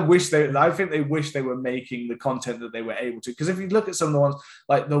Blumhouse. I think they wish they were making the content that they were able to. Because if you look at some of the ones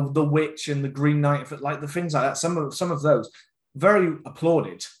like the Witch and the Green Knight, like the things like that, some of those very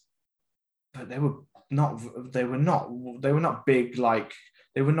applauded, but they were not big, like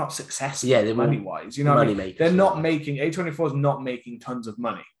they were not successful. Yeah, they were money wise. You know, what I mean? They're not making A24 is not making tons of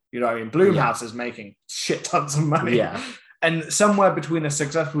money. You know what I mean? Blumhouse is making shit tons of money. Yeah. And somewhere between a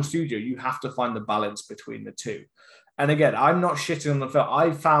successful studio, you have to find the balance between the two. And again, I'm not shitting on the film.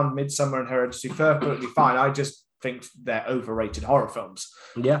 I found Midsommar and Hereditary perfectly fine. I just think they're overrated horror films.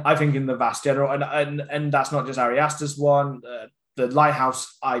 Yeah. I think in the vast general, and that's not just Ari Aster's one. The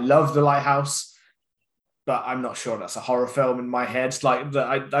Lighthouse, I love The Lighthouse, but I'm not sure that's a horror film in my head. Like,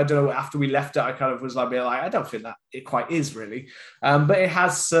 I don't know, after we left it, I kind of was like, I don't think that it quite is really. But it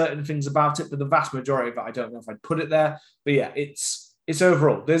has certain things about it, but the vast majority of it, I don't know if I'd put it there. But yeah, it's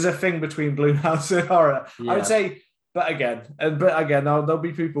overall, there's a thing between Blumhouse and horror. Yeah. I would say, but again, there'll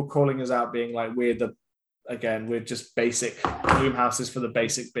be people calling us out being like, we're just basic. Blumhouse is for the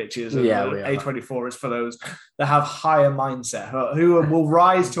basic bitches. And A24 is for those that have higher mindset, who will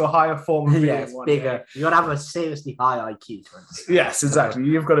rise to a higher form of being. Bigger. You got to have a seriously high IQ. Yes, exactly.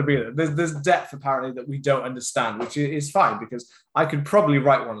 You've got to be there. There's depth apparently that we don't understand, which is fine, because I could probably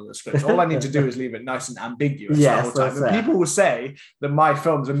write one of the scripts. All I need to do is leave it nice and ambiguous the whole time. And people will say that my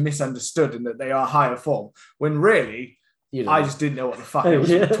films are misunderstood and that they are higher form, when really, I just didn't know what the fuck I was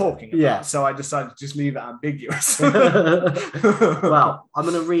talking about. Yeah. So I decided to just leave it ambiguous. Well, I'm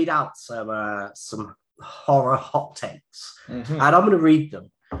going to read out some horror hot takes, and I'm going to read them,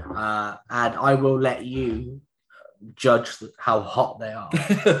 and I will let you judge how hot they are.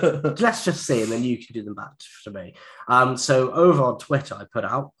 Let's just see, and then you can do them back to me. So over on Twitter,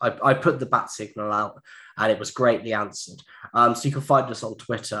 I put the bat signal out, and it was greatly answered. So you can find us on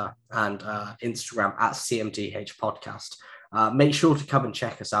Twitter and Instagram at CMDH Podcast. Make sure to come and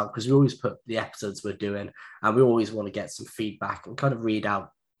check us out, because we always put the episodes we're doing, and we always want to get some feedback and kind of read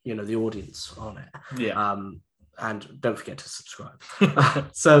out, the audience on it. Yeah. And don't forget to subscribe.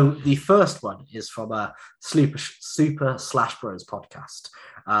 So the first one is from a Super Slash Bros podcast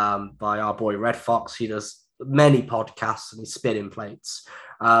by our boy Red Fox. He does many podcasts and he's spinning plates.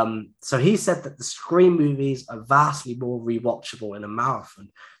 So he said that the Scream movies are vastly more rewatchable in a marathon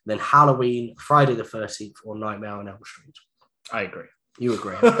than Halloween, Friday the 13th, or Nightmare on Elm Street. I agree. You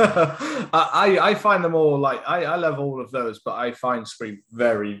agree? I find them all, like, I love all of those, but I find Scream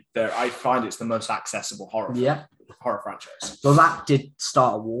I find it's the most accessible horror franchise. Well, that did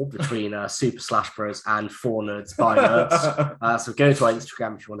start a war between Super Slash Bros and 4 Nerds by Nerds. So go to our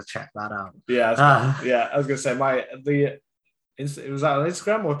Instagram if you want to check that out. Yeah, I was going to say was that on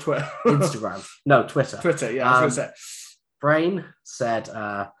Instagram or Twitter? Instagram. No, Twitter. Twitter, yeah, I was going to say. Brain said,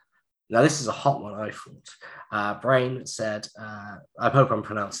 now this is a hot one, I thought. Brain said, I hope I'm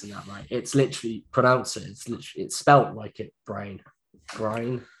pronouncing that right. It's literally, pronounce it. It's spelled like it, Brain.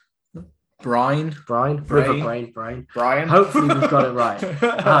 Brian. Brian. Hopefully we've got it right.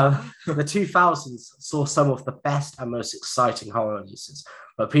 The 2000s saw some of the best and most exciting horror releases,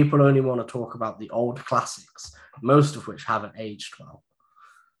 but people only want to talk about the old classics, most of which haven't aged well.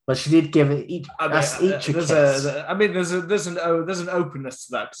 But she did give it each a kiss. There's an openness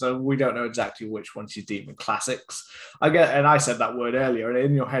to that, so we don't know exactly which ones she's deeming classics. I said that word earlier, and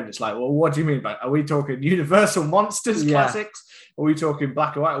in your head it's like, well, what do you mean by? Are we talking Universal Monsters classics? Are we talking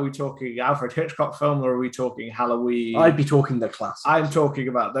black and white? Are we talking Alfred Hitchcock film, or are we talking Halloween? I'd be talking the classics. I'm talking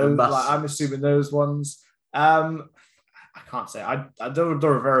about those. I'm assuming those ones. I can't say. There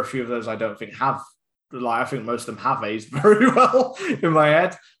are very few of those I don't think have. I think most of them have aged very well in my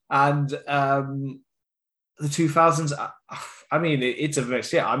head. And the 2000s, I mean, it's a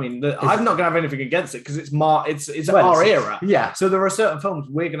mix. Yeah, I mean, I'm not going to have anything against it because it's our era. Yeah. So there are certain films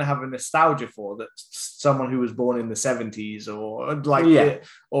we're going to have a nostalgia for, that someone who was born in the 70s or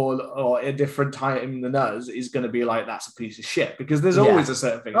a different time than us is going to be like, that's a piece of shit, because there's always a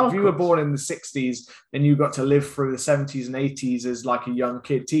certain thing. If you were born in the 60s and you got to live through the 70s and 80s as like a young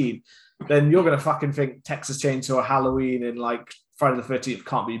teen, then you're going to fucking think Texas Chainsaw or Halloween and like Friday the 13th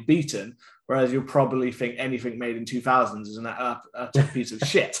can't be beaten, whereas you'll probably think anything made in 2000s is a piece of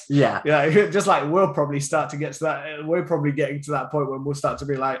shit. Yeah. Just like we'll probably start to get to that. We're probably getting to that point when we'll start to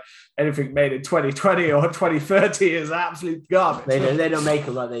be like, anything made in 2020 or 2030 is absolute garbage. They don't make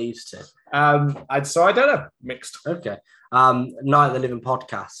them like they used to. So I don't know. Mixed. Okay. Night of the Living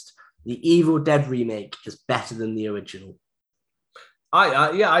podcast. The Evil Dead remake is better than the original.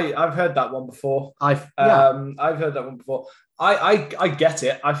 I've heard that one before. I've heard that one before. I get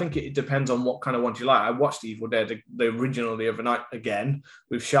it. I think it depends on what kind of one you like. I watched Evil Dead, the original, the other night again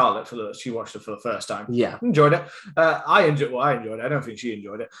with Charlotte. She watched it for the first time. Yeah, enjoyed it. I enjoyed it. I don't think she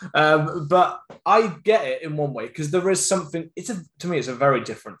enjoyed it. But I get it in one way because there is something. To me, it's a very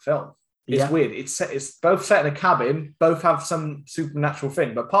different film. It's weird. It's both set in a cabin. Both have some supernatural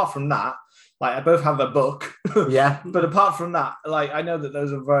thing, but apart from that. Like, I both have a book. Yeah. But apart from that, like, I know that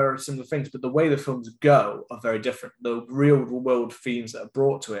those are very similar things, but the way the films go are very different. The real world themes that are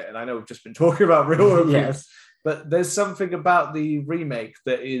brought to it. And I know we've just been talking about real world themes, but there's something about the remake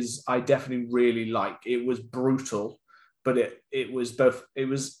that I definitely really like. It was brutal, but it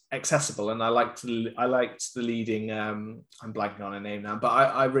was accessible. And I liked the leading, I'm blanking on her name now, but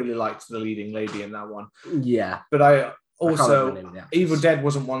I really liked the leading lady in that one. Yeah. But also, Evil Dead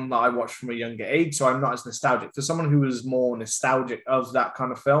wasn't one that I watched from a younger age, so I'm not as nostalgic. For someone who is more nostalgic of that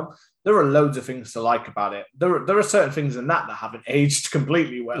kind of film, there are loads of things to like about it. There are certain things in that haven't aged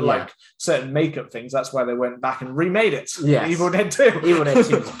completely well, like certain makeup things. That's why they went back and remade it. Yeah, Evil Dead 2. Evil Dead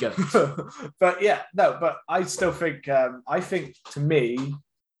 2 is good. But I still think, I think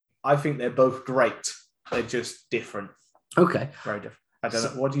they're both great. They're just different. Okay. Very different. I don't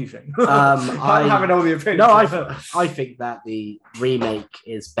know. What do you think? I'm having all the opinions. No, I think that the remake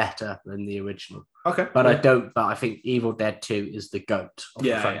is better than the original. Okay. But I think Evil Dead 2 is the GOAT of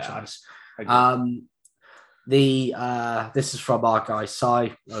the franchise. This is from our guy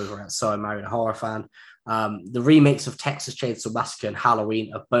Sai over at So I Married a Horror Fan. The remakes of Texas Chainsaw Massacre and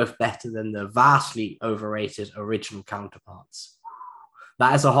Halloween are both better than the vastly overrated original counterparts.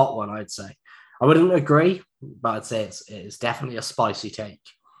 That is a hot one, I'd say. I wouldn't agree, but I'd say it's definitely a spicy take.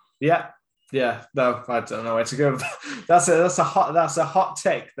 Yeah. No, I don't know where to go. That's a hot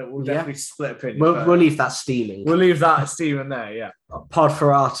take that will definitely split opinion. We'll leave that steaming. We'll leave that steaming there. Yeah.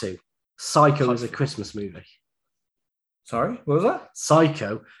 Podferratu. Psycho is a Christmas movie. Sorry, what was that?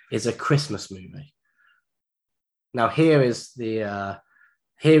 Psycho is a Christmas movie. Now here is the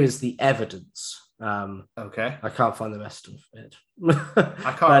evidence. Okay. I can't find the rest of it.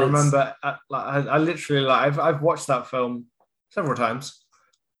 I can't remember. I literally I've watched that film several times,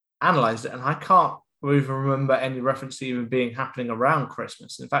 analysed it, and I can't even remember any reference to even being happening around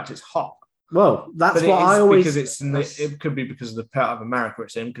Christmas. In fact, it's hot. Well, that's what I always... Because it could be because of the part of America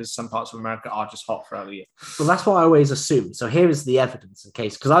it's in, because some parts of America are just hot throughout the year. Well, that's what I always assume. So here is the evidence in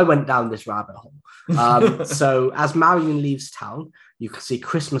case, because I went down this rabbit hole. So as Marion leaves town, you can see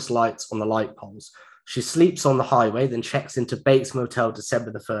Christmas lights on the light poles. She sleeps on the highway, then checks into Bates Motel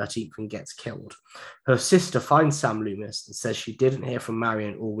December the 13th and gets killed. Her sister finds Sam Loomis and says she didn't hear from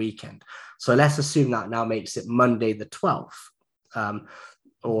Marion all weekend. So let's assume that now makes it Monday the 12th.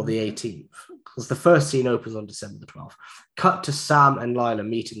 Or the 18th, because the first scene opens on December the 12th. Cut to Sam and Lila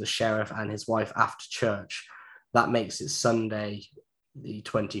meeting the sheriff and his wife after church. That makes it Sunday the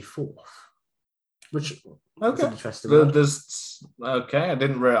 24th. Which is interesting. Okay, I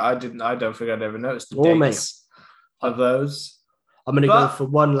don't think I'd ever noticed the dates of those. I'm going to go for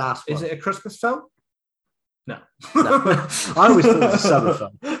one last one. Is it a Christmas film? No. I always thought it was a summer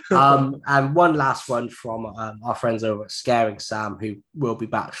film. And one last one from our friends over at Scaring Sam, who will be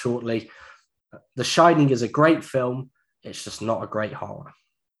back shortly. The Shining is a great film. It's just not a great horror.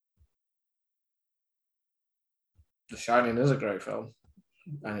 The Shining is a great film.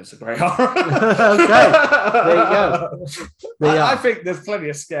 And it's a great horror. Okay, there you go. I think there's plenty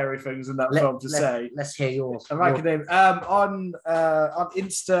of scary things in that film to say. Let's hear yours. On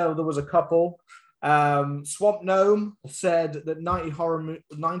Insta, there was a couple. Swamp Gnome said that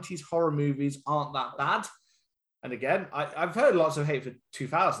 90s horror movies aren't that bad. And again, I've heard lots of hate for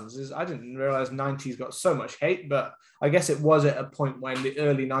 2000s. I didn't realize 90s got so much hate, but I guess it was at a point when the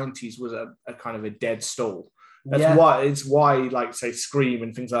early 90s was a kind of a dead stall. That's why like say Scream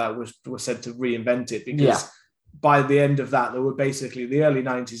and things like that was said to reinvent it, because by the end of that, there were basically the early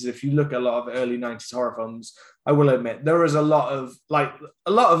 90s. If you look at a lot of early 90s horror films, I will admit there is a lot of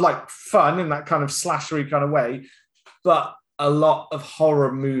fun in that kind of slashery kind of way, but a lot of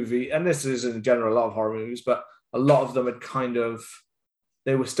horror movie, and this is in general a lot of horror movies, but a lot of them had kind of,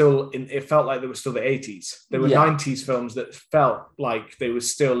 they were still it felt like they were still the 80s. They were 90s films that felt like they were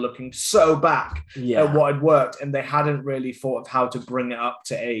still looking so back at what had worked, and they hadn't really thought of how to bring it up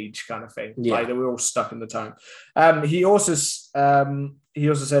to age kind of thing. Like they were all stuck in the time. He also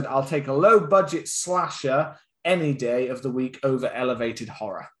said, I'll take a low budget slasher any day of the week over elevated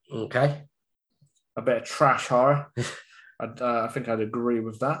horror. Okay. A bit of trash horror. I think I'd agree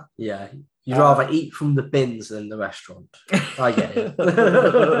with that. Yeah. You'd rather eat from the bins than the restaurant. I get it.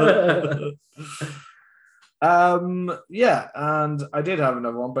 Yeah, and I did have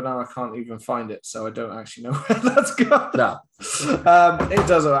another one, but now I can't even find it, so I don't actually know where that's gone. No. It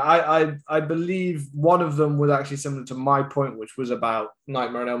doesn't. I believe one of them was actually similar to my point, which was about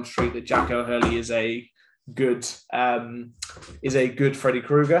Nightmare on Elm Street, that Jack O'Hurley is a good Freddy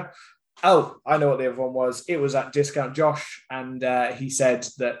Krueger. Oh, I know what the other one was. It was at Discount Josh, and he said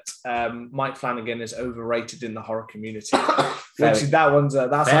that Mike Flanagan is overrated in the horror community. That's a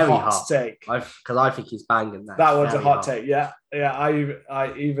hot take. Because I think he's banging that. That one's a hot take. Yeah.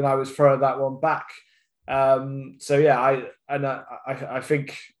 I was throwing that one back. So yeah, I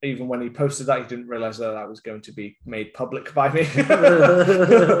think even when he posted that, he didn't realize that was going to be made public by me.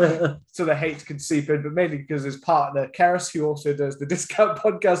 So the hate can seep in, but mainly because his partner, Keris, who also does the Discount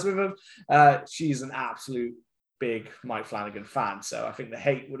podcast with him, she's an absolute big Mike Flanagan fan. So I think the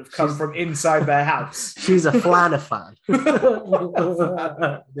hate would have come from inside their house. She's a Flana fan.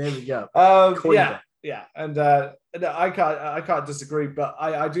 There we go. Yeah, and I can't disagree, but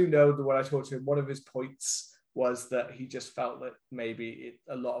I do know that when I talked to him, one of his points was that he just felt that maybe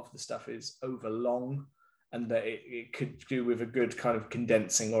a lot of the stuff is overlong, and that it could do with a good kind of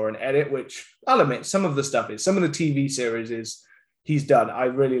condensing or an edit, which I'll admit some of the stuff is. Some of the TV series he's done I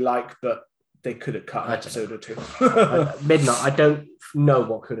really like, but they could have cut an episode or two. Midnight, I don't know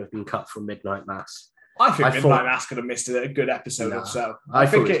what could have been cut from Midnight Mass. I think Midnight Mass could have missed a good episode or so. I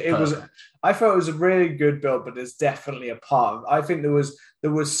think it was. I thought it was a really good build, but there's definitely a part of. I think there was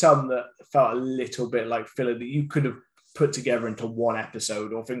some that felt a little bit like filler that you could have put together into one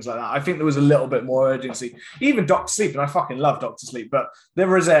episode or things like that. I think there was a little bit more urgency. Even Doctor Sleep, and I fucking love Doctor Sleep, but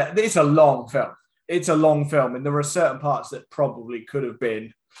it's a long film. It's a long film, and there are certain parts that probably could have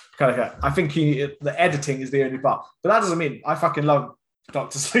been kind of. I think the editing is the only part, but that doesn't mean I fucking love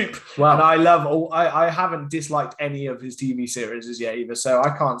Doctor Sleep. Wow. And I haven't disliked any of his TV series as yet either, so I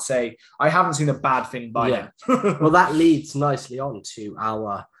can't say I haven't seen a bad thing by him. Well, that leads nicely on to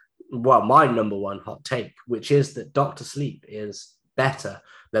my number one hot take, which is that Doctor Sleep is better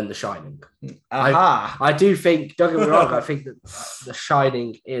than The Shining. I do think, don't get me wrong, I think that The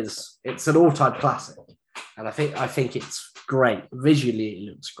Shining it's an all-time classic, and I think it's great. Visually, it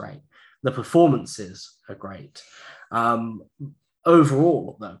looks great. The performances are great.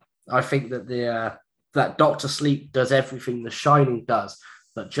 Overall, though, I think that that Doctor Sleep does everything The Shining does,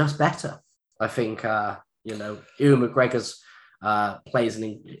 but just better. I think Ewan McGregor's plays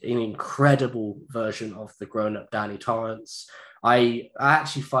an incredible version of the grown-up Danny Torrance. I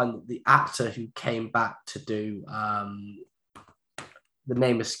actually find that the actor who came back to do the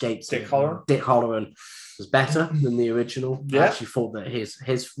name escapes Dick Halloran. Dick Halloran was better than the original. Yeah. I actually thought that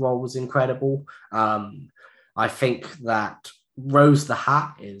his role was incredible. I think that Rose the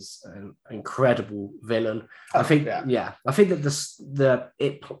Hat is an incredible villain. I think that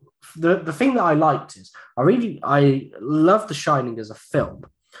the thing that I liked is I love The Shining as a film,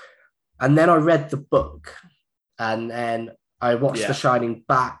 and then I read the book, and then I watched The Shining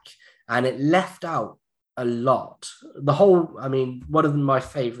back, and it left out a lot. One of my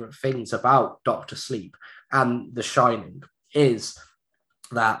favorite things about Doctor Sleep and The Shining is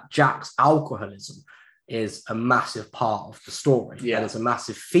that Jack's alcoholism is a massive part of the story, and it's a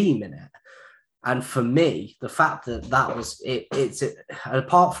massive theme in it. And for me, the fact that was it's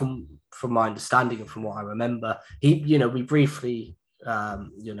apart from my understanding and from what I remember, we briefly,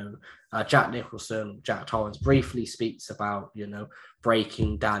 Jack Nicholson, Jack Torrance briefly speaks about,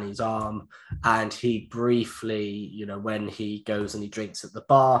 breaking Danny's arm, and he briefly, when he goes and he drinks at the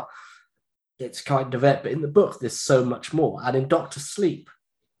bar, it's kind of it. But in the book, there's so much more. And in Doctor Sleep,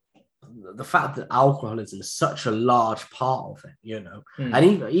 the fact that alcoholism is such a large part of it,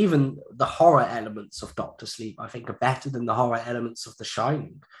 and even the horror elements of Doctor Sleep, I think, are better than the horror elements of The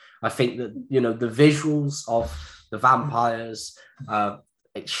Shining. I think that, the visuals of the vampires are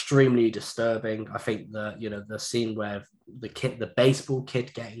extremely disturbing. I think the scene where the baseball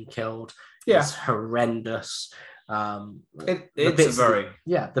kid getting killed is horrendous. The bits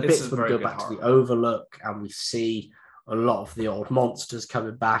when we go back to the Overlook and we see a lot of the old monsters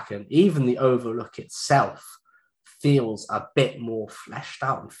coming back, and even the Overlook itself feels a bit more fleshed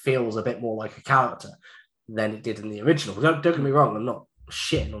out and feels a bit more like a character than it did in the original. Don't get me wrong, I'm not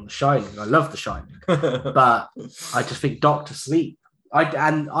shitting on The Shining. I love The Shining, but I just think Doctor Sleep.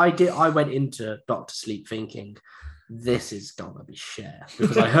 I went into Doctor Sleep thinking this is gonna be shit,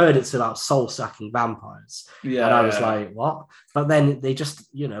 because I heard it's about soul-sucking vampires, and I was like, what? But then they just,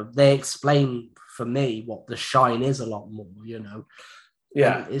 they explain for me what The Shine is a lot more, and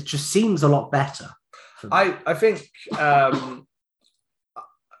it just seems a lot better. I think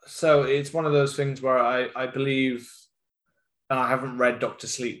So it's one of those things where I believe, and I haven't read Doctor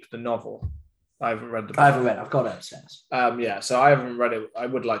Sleep, the novel. I haven't read the book. I haven't read it. I've got it upstairs. Yeah, so I haven't read it. I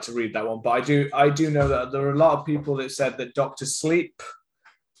would like to read that one, but I do know that there are a lot of people that said that Doctor Sleep,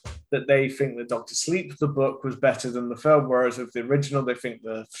 that they think that Doctor Sleep, the book, was better than the film, whereas with the original, they think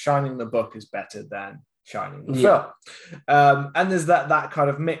the Shining, the book, is better than Shining, the film. And there's that kind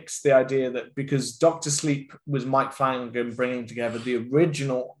of mix, the idea that because Doctor Sleep was Mike Flanagan bringing together the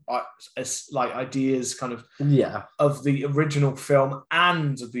original like ideas kind of of the original film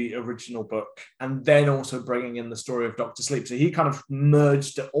and the original book, and then also bringing in the story of Doctor Sleep. So he kind of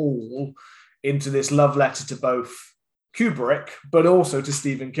merged it all into this love letter to both Kubrick, but also to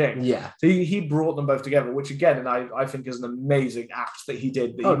Stephen King. Yeah. So he brought them both together, which again, and I think is an amazing act that he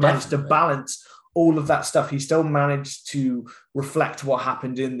did, that he managed definitely. to balance all of that stuff. He still managed to reflect what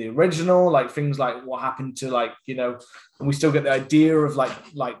happened in the original, like things like what happened to, like, you know, and we still get the idea of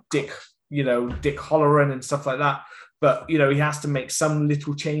like Dick, you know, Dick Halloran and stuff like that. But, you know, he has to make some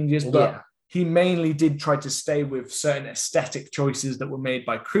little changes, but he mainly did try to stay with certain aesthetic choices that were made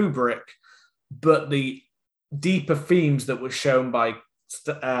by Kubrick, but the deeper themes that were shown by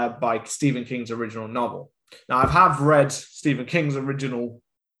Stephen King's original novel. Now, I have read Stephen King's original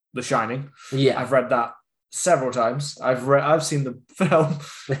The Shining. Yeah, I've read that several times. I've seen the film.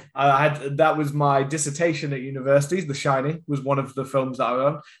 That was my dissertation at university. The Shining was one of the films that I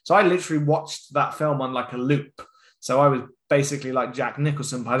owned. So I literally watched that film on like a loop. So I was basically like Jack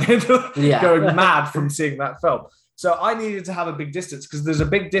Nicholson by the end of going mad from seeing that film. So I needed to have a big distance, because there's a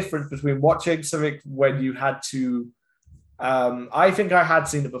big difference between watching something when you had to. I think I had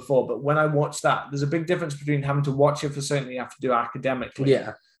seen it before, but when I watched that, there's a big difference between having to watch it for something you have to do academically,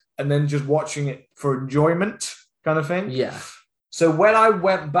 and then just watching it for enjoyment, kind of thing. Yeah. So when I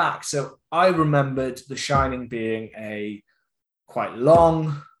went back, so I remembered The Shining being a quite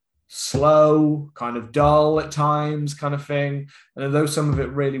long, slow, kind of dull at times kind of thing. And although some of it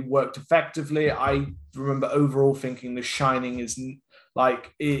really worked effectively, I remember overall thinking The Shining is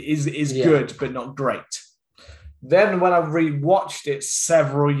good, but not great. Then when I rewatched it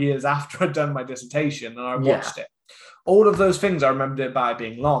several years after I'd done my dissertation and I watched it, all of those things I remembered it by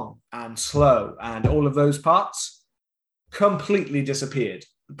being long and slow, and all of those parts completely disappeared.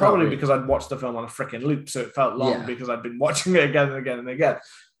 Probably because I'd watched the film on a freaking loop, so it felt long because I'd been watching it again and again and again.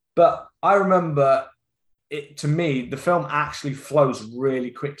 But I remember it, to me, the film actually flows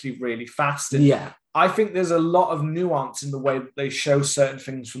really quickly, really fast. And I think there's a lot of nuance in the way that they show certain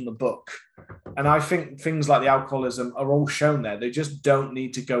things from the book. And I think things like the alcoholism are all shown there. They just don't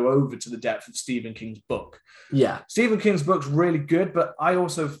need to go over to the depth of Stephen King's book. Yeah. Stephen King's book's really good, but I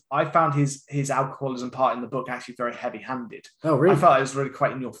found his alcoholism part in the book actually very heavy-handed. Oh, really? I felt it was really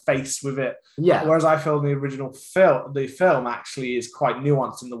quite in your face with it. Yeah. Whereas I feel the original the film actually is quite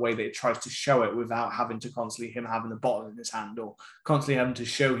nuanced in the way that it tries to show it without having to constantly him having a bottle in his hand, or constantly having to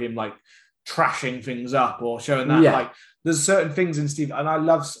show him like trashing things up, or showing that like there's certain things in Stephen, and I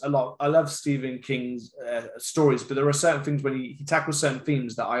love Stephen King's stories, but there are certain things when he tackles certain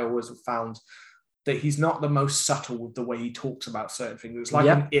themes that I always have found that he's not the most subtle with the way he talks about certain things. It's like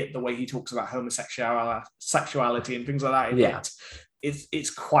in It, the way he talks about sexuality and things like that. In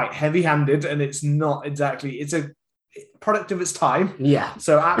it's quite heavy-handed, and it's not exactly, it's a product of its time. Yeah.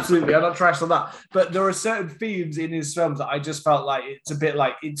 So absolutely, I'm not trashed on that. But there are certain themes in his films that I just felt like it's a bit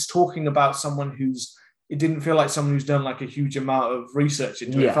like it's talking about someone it didn't feel like someone who's done like a huge amount of research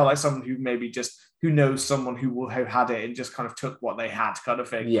into it. It felt like someone who maybe just, who knows someone who will have had it and just kind of took what they had, kind of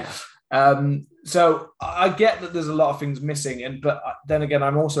thing. Yeah. So I get that there's a lot of things missing, but then again,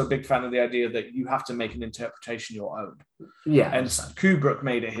 I'm also a big fan of the idea that you have to make an interpretation your own. Yeah. And Kubrick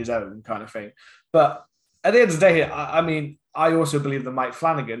made it his own, kind of thing. But at the end of the day, I mean, I also believe that Mike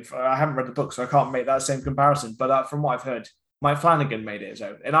Flanagan, I haven't read the book, so I can't make that same comparison, but from what I've heard, Mike Flanagan made it his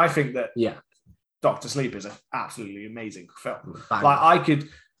own. And I think that Doctor Sleep is an absolutely amazing film. Bang. Like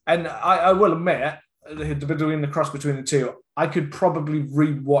I will admit, between the cross between the two, I could probably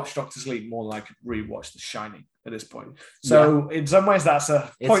rewatch Doctor Sleep more than I could rewatch The Shining at this point. So in some ways, that's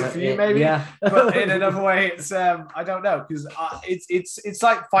a point for you, maybe. Yeah. But in another way, it's I don't know, because it's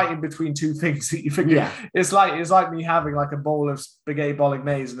like fighting between two things that you think. Yeah. It's like me having like a bowl of spaghetti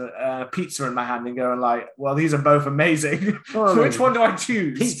bolagnese and a pizza in my hand and going like, well, these are both amazing. Well, which one do I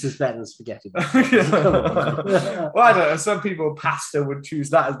choose? Pizza's better than spaghetti. Well, I don't know. Some people, pasta would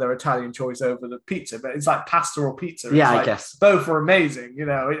choose that as their Italian choice over the pizza, but it's like pasta or pizza. It's I guess both are amazing, you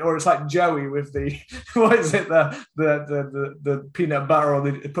know. Or it's like Joey with the what is it? the peanut butter, or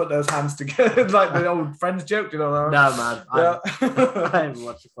they put those hands together, like the old Friends joke. You know? No, man. Yeah. I haven't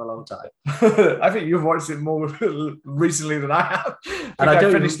watched it for a long time. I think you've watched it more recently than I have. And I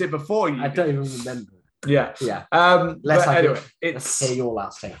finished it before you. I don't even remember. Yeah. Yeah. Let's hear your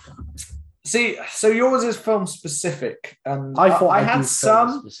last take. See, so yours is film specific, and I thought I had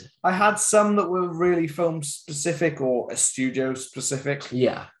some that were really film specific or a studio specific.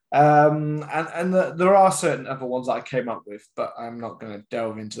 Yeah. There are certain other ones that I came up with, but I'm not going to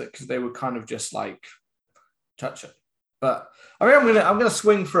delve into it because they were kind of just like touch it. But I mean, I'm gonna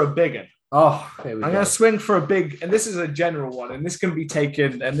swing for a big one. Oh, I'm going to swing for a big, and this is a general one, and this can be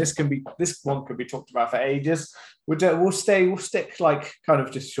taken, and this one could be talked about for ages. We'll stick like kind of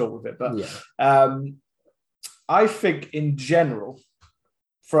just short with it, but yeah. I think in general,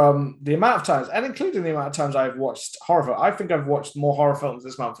 from the amount of times, and including the amount of times I've watched horror films, I think I've watched more horror films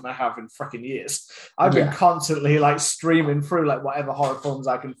this month than I have in freaking years. I've been constantly like streaming through like whatever horror films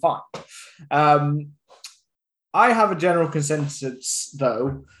I can find. I have a general consensus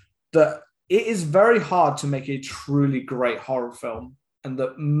though, that it is very hard to make a truly great horror film, and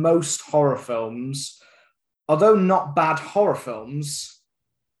that most horror films, although not bad horror films,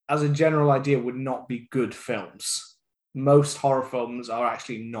 as a general idea, would not be good films. Most horror films are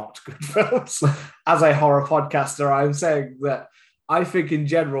actually not good films. As a horror podcaster, I'm saying that I think in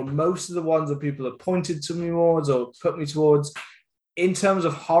general, most of the ones that people have pointed to me towards or put me towards, in terms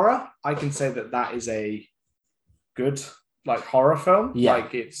of horror, I can say that is a good like horror film. Yeah.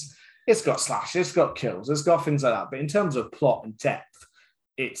 Like it's got slashes, it's got kills, it's got things like that. But in terms of plot and depth,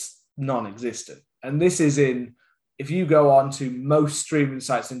 it's non-existent. And this is if you go on to most streaming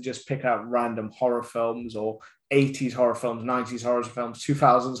sites and just pick out random horror films or 80s horror films, 90s horror films,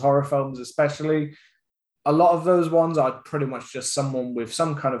 2000s horror films especially, a lot of those ones are pretty much just someone with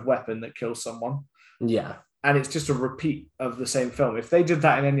some kind of weapon that kills someone. Yeah. And it's just a repeat of the same film. If they did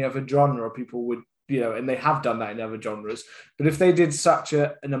that in any other genre, people would, and they have done that in other genres. But if they did such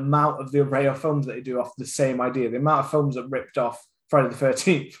an amount of the array of films that they do off the same idea, the amount of films that ripped off Friday the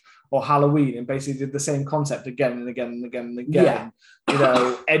 13th or Halloween and basically did the same concept again and again and again and again,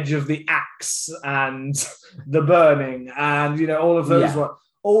 Edge of the Axe and The Burning and, all of those,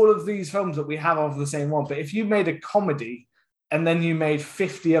 all of these films that we have of the same one. But if you made a comedy and then you made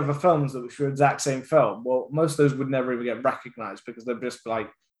 50 other films that were the exact same film, well, most of those would never even get recognized because they're just like,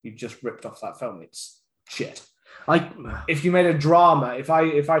 you just ripped off that film. It's shit. If you made a drama, if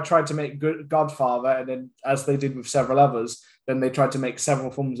I tried to make Godfather, and then as they did with several others, then they tried to make several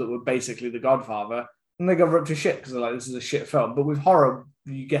films that were basically The Godfather, and they got ripped to shit because they're like, this is a shit film. But with horror,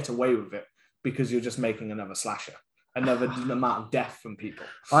 you get away with it because you're just making another slasher, another amount of death from people.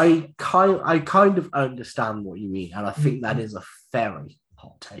 I kind of understand what you mean, and I think that is a very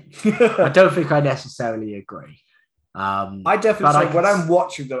hot take. I don't think I necessarily agree. I definitely say when I'm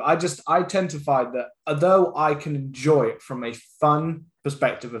watching them, I tend to find that although I can enjoy it from a fun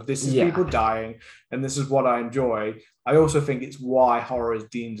perspective of this is people dying and this is what I enjoy, I also think it's why horror is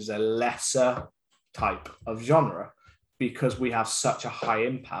deemed as a lesser type of genre, because we have such a high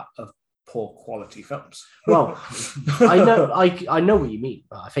impact of poor quality films. Well, I know what you mean,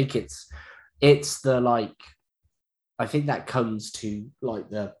 but I think it's the I think that comes to like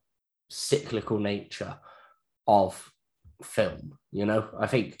the cyclical nature of film, I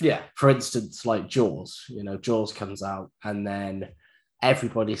think for instance like Jaws, Jaws comes out and then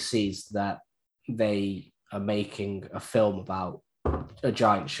everybody sees that they are making a film about a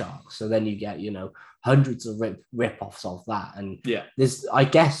giant shark, so then you get hundreds of rip-offs of that, and there's I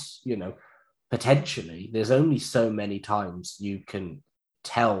guess potentially there's only so many times you can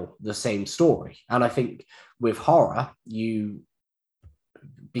tell the same story, and I think with horror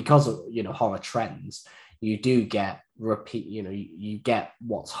because of horror trends, you do get repeat, you get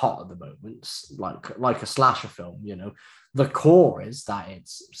what's hot at the moment, like a slasher film, the core is that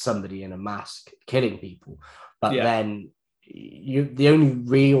it's somebody in a mask killing people, but then the only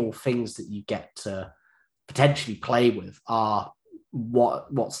real things that you get to potentially play with are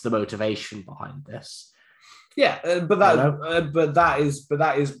what's the motivation behind this. But that is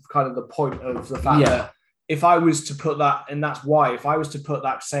kind of the point of the fact that if I was to put that, and that's why if I was to put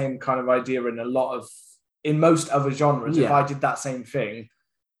that same kind of idea in most other genres, if I did that same thing,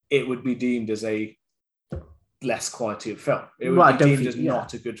 it would be deemed as a less quality of film. It would be deemed as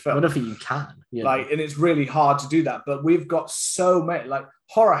not a good film. I don't think you can. And it's really hard to do that. But we've got so many,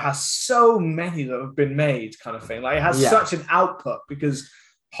 horror has so many that have been made kind of thing. It has such an output because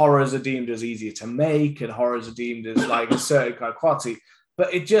horrors are deemed as easier to make and horrors are deemed as a certain kind of quality.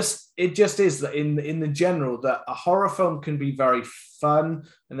 But it just is that in the general that a horror film can be very fun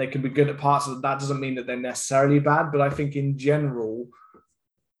and they can be good at parts of it. That doesn't mean that they're necessarily bad, but I think in general,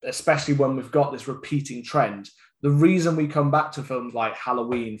 especially when we've got this repeating trend, the reason we come back to films like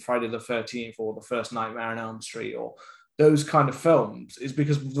Halloween, Friday the 13th, or The First Nightmare on Elm Street, or those kind of films is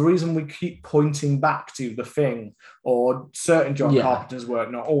because the reason we keep pointing back to The Thing or certain John Carpenter's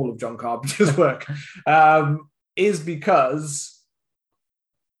work, not all of John Carpenter's work, is because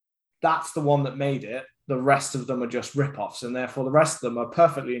that's the one that made it. The rest of them are just rip-offs, and therefore the rest of them are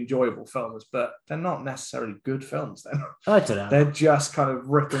perfectly enjoyable films, but they're not necessarily good films then. I don't know. They're just kind of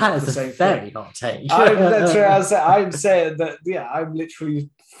ripping off the same thing. That is a very hot take. I'm saying that, I'm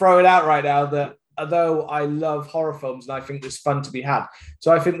literally throwing out right now that although I love horror films and I think there's fun to be had.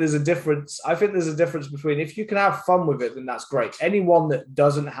 So I think there's a difference. I think there's a difference between if you can have fun with it, then that's great. Anyone that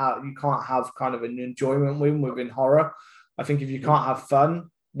doesn't have, you can't have kind of an enjoyment within horror. I think if you can't have fun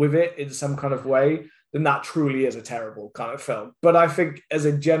with it in some kind of way, then that truly is a terrible kind of film. But I think as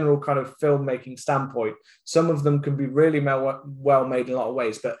a general kind of filmmaking standpoint, some of them can be really well made in a lot of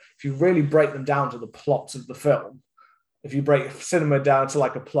ways. But if you really break them down to the plots of the film, if you break cinema down to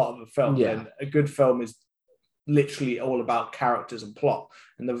like a plot of a film, then a good film is literally all about characters and plot.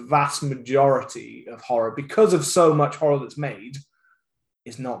 And the vast majority of horror, because of so much horror that's made,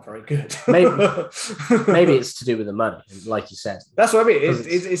 is not very good. Maybe it's to do with the money, like you said. That's what I mean.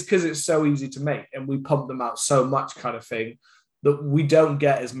 It's because it's so easy to make and we pump them out so much kind of thing that we don't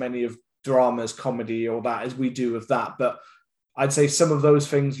get as many of dramas, comedy or that as we do of that. But I'd say some of those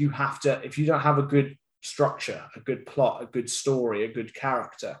things you have to, if you don't have a good structure, a good plot, a good story, a good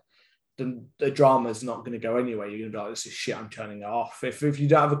character, then the drama is not going to go anywhere. You're going to be like, this is shit, I'm turning it off. If you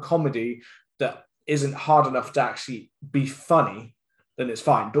don't have a comedy that isn't hard enough to actually be funny, then it's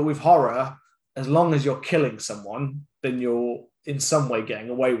fine. But with horror, as long as you're killing someone, then you're in some way getting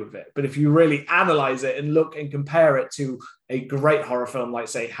away with it. But if you really analyze it and look and compare it to a great horror film like,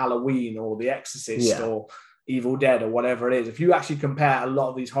 say, Halloween or The Exorcist or Evil Dead or whatever it is, if you actually compare a lot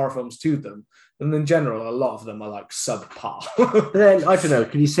of these horror films to them, then in general, a lot of them are like subpar. Then, I don't know,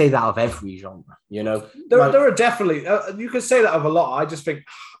 can you say that of every genre, you know? There are definitely, you can say that of a lot.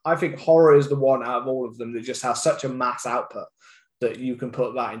 I think horror is the one out of all of them that just has such a mass output that you can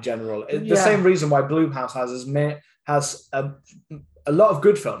put that in general. The same reason why Blumhouse has a lot of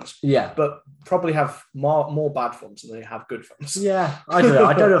good films, but probably have more bad films than they have good films. Yeah, I don't know.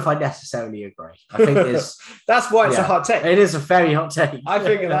 I don't know if I necessarily agree. I think that's why it's a hot take. It is a very hot take. I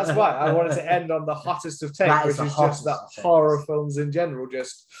think that's why I wanted to end on the hottest of takes, which is just that horror films in general,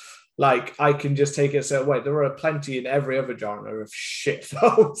 just like I can just take it a certain way. There are plenty in every other genre of shit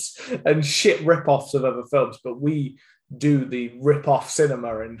films and shit rip-offs of other films, but we do the rip-off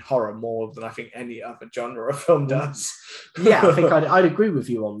cinema in horror more than I think any other genre of film does. Yeah, I think I'd agree with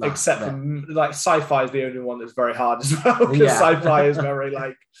you on that. Except for, like, sci-fi is the only one that's very hard as well, because sci-fi is very,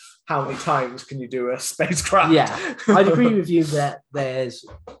 like, how many times can you do a spacecraft? Yeah, I'd agree with you that there's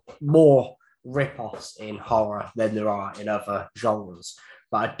more rip-offs in horror than there are in other genres,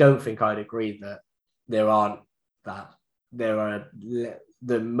 but I don't think I'd agree that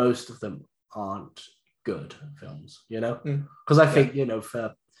most of them aren't good films, you know, because I think you know,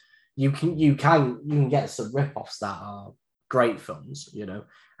 for you can get some rip-offs that are great films, you know,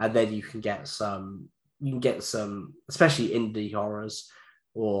 and then you can get some especially indie horrors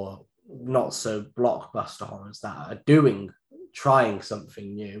or not so blockbuster horrors that are trying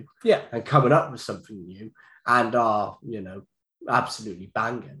something new and coming up with something new and are, you know, absolutely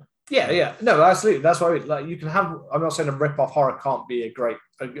banging. No, absolutely. That's why like you can have. I'm not saying a rip-off horror can't be a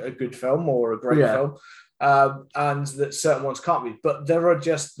good film or a great film, and that certain ones can't be. But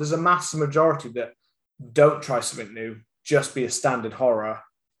there's a massive majority that don't try something new, just be a standard horror,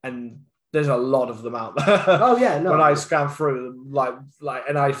 and there's a lot of them out there. Oh yeah, no. When I scan through them, like,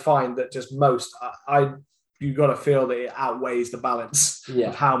 and I find that just most you got to feel that it outweighs the balance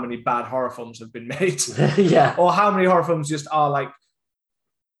of how many bad horror films have been made, or how many horror films just are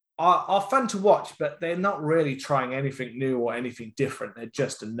fun to watch, but they're not really trying anything new or anything different. They're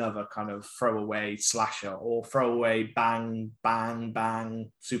just another kind of throwaway slasher or throwaway bang, bang,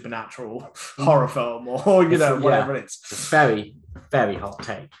 bang, supernatural horror film or, you know, whatever it is. It's very, very hot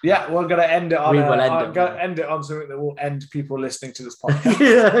take. Yeah, we're going to end it on end it on something that will end people listening to this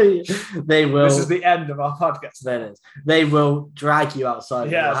podcast. They will. This is the end of our podcast. That is. They will drag you outside of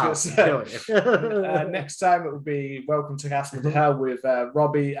the house and kill you. Next time it will be Welcome to Castle to Hell with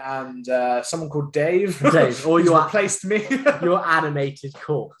Robbie and someone called Dave. Or you replaced me. Your animated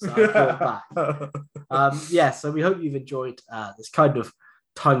corpse. I brought back. So we hope you've enjoyed this kind of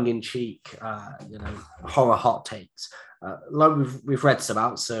tongue-in-cheek, horror hot takes. Like we've read some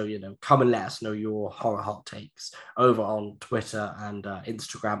out, so come and let us know your horror hot takes over on Twitter and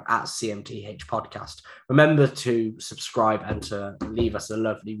Instagram at CMTH Podcast. Remember to subscribe and to leave us a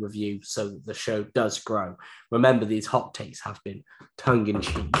lovely review so that the show does grow. Remember, these hot takes have been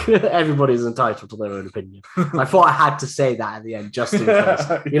tongue-in-cheek. Everybody's entitled to their own opinion. I thought I had to say that at the end just in case.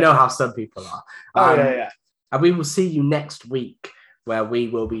 You know how some people are. Yeah. And we will see you next week, where we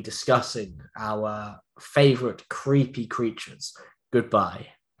will be discussing our favorite creepy creatures. Goodbye.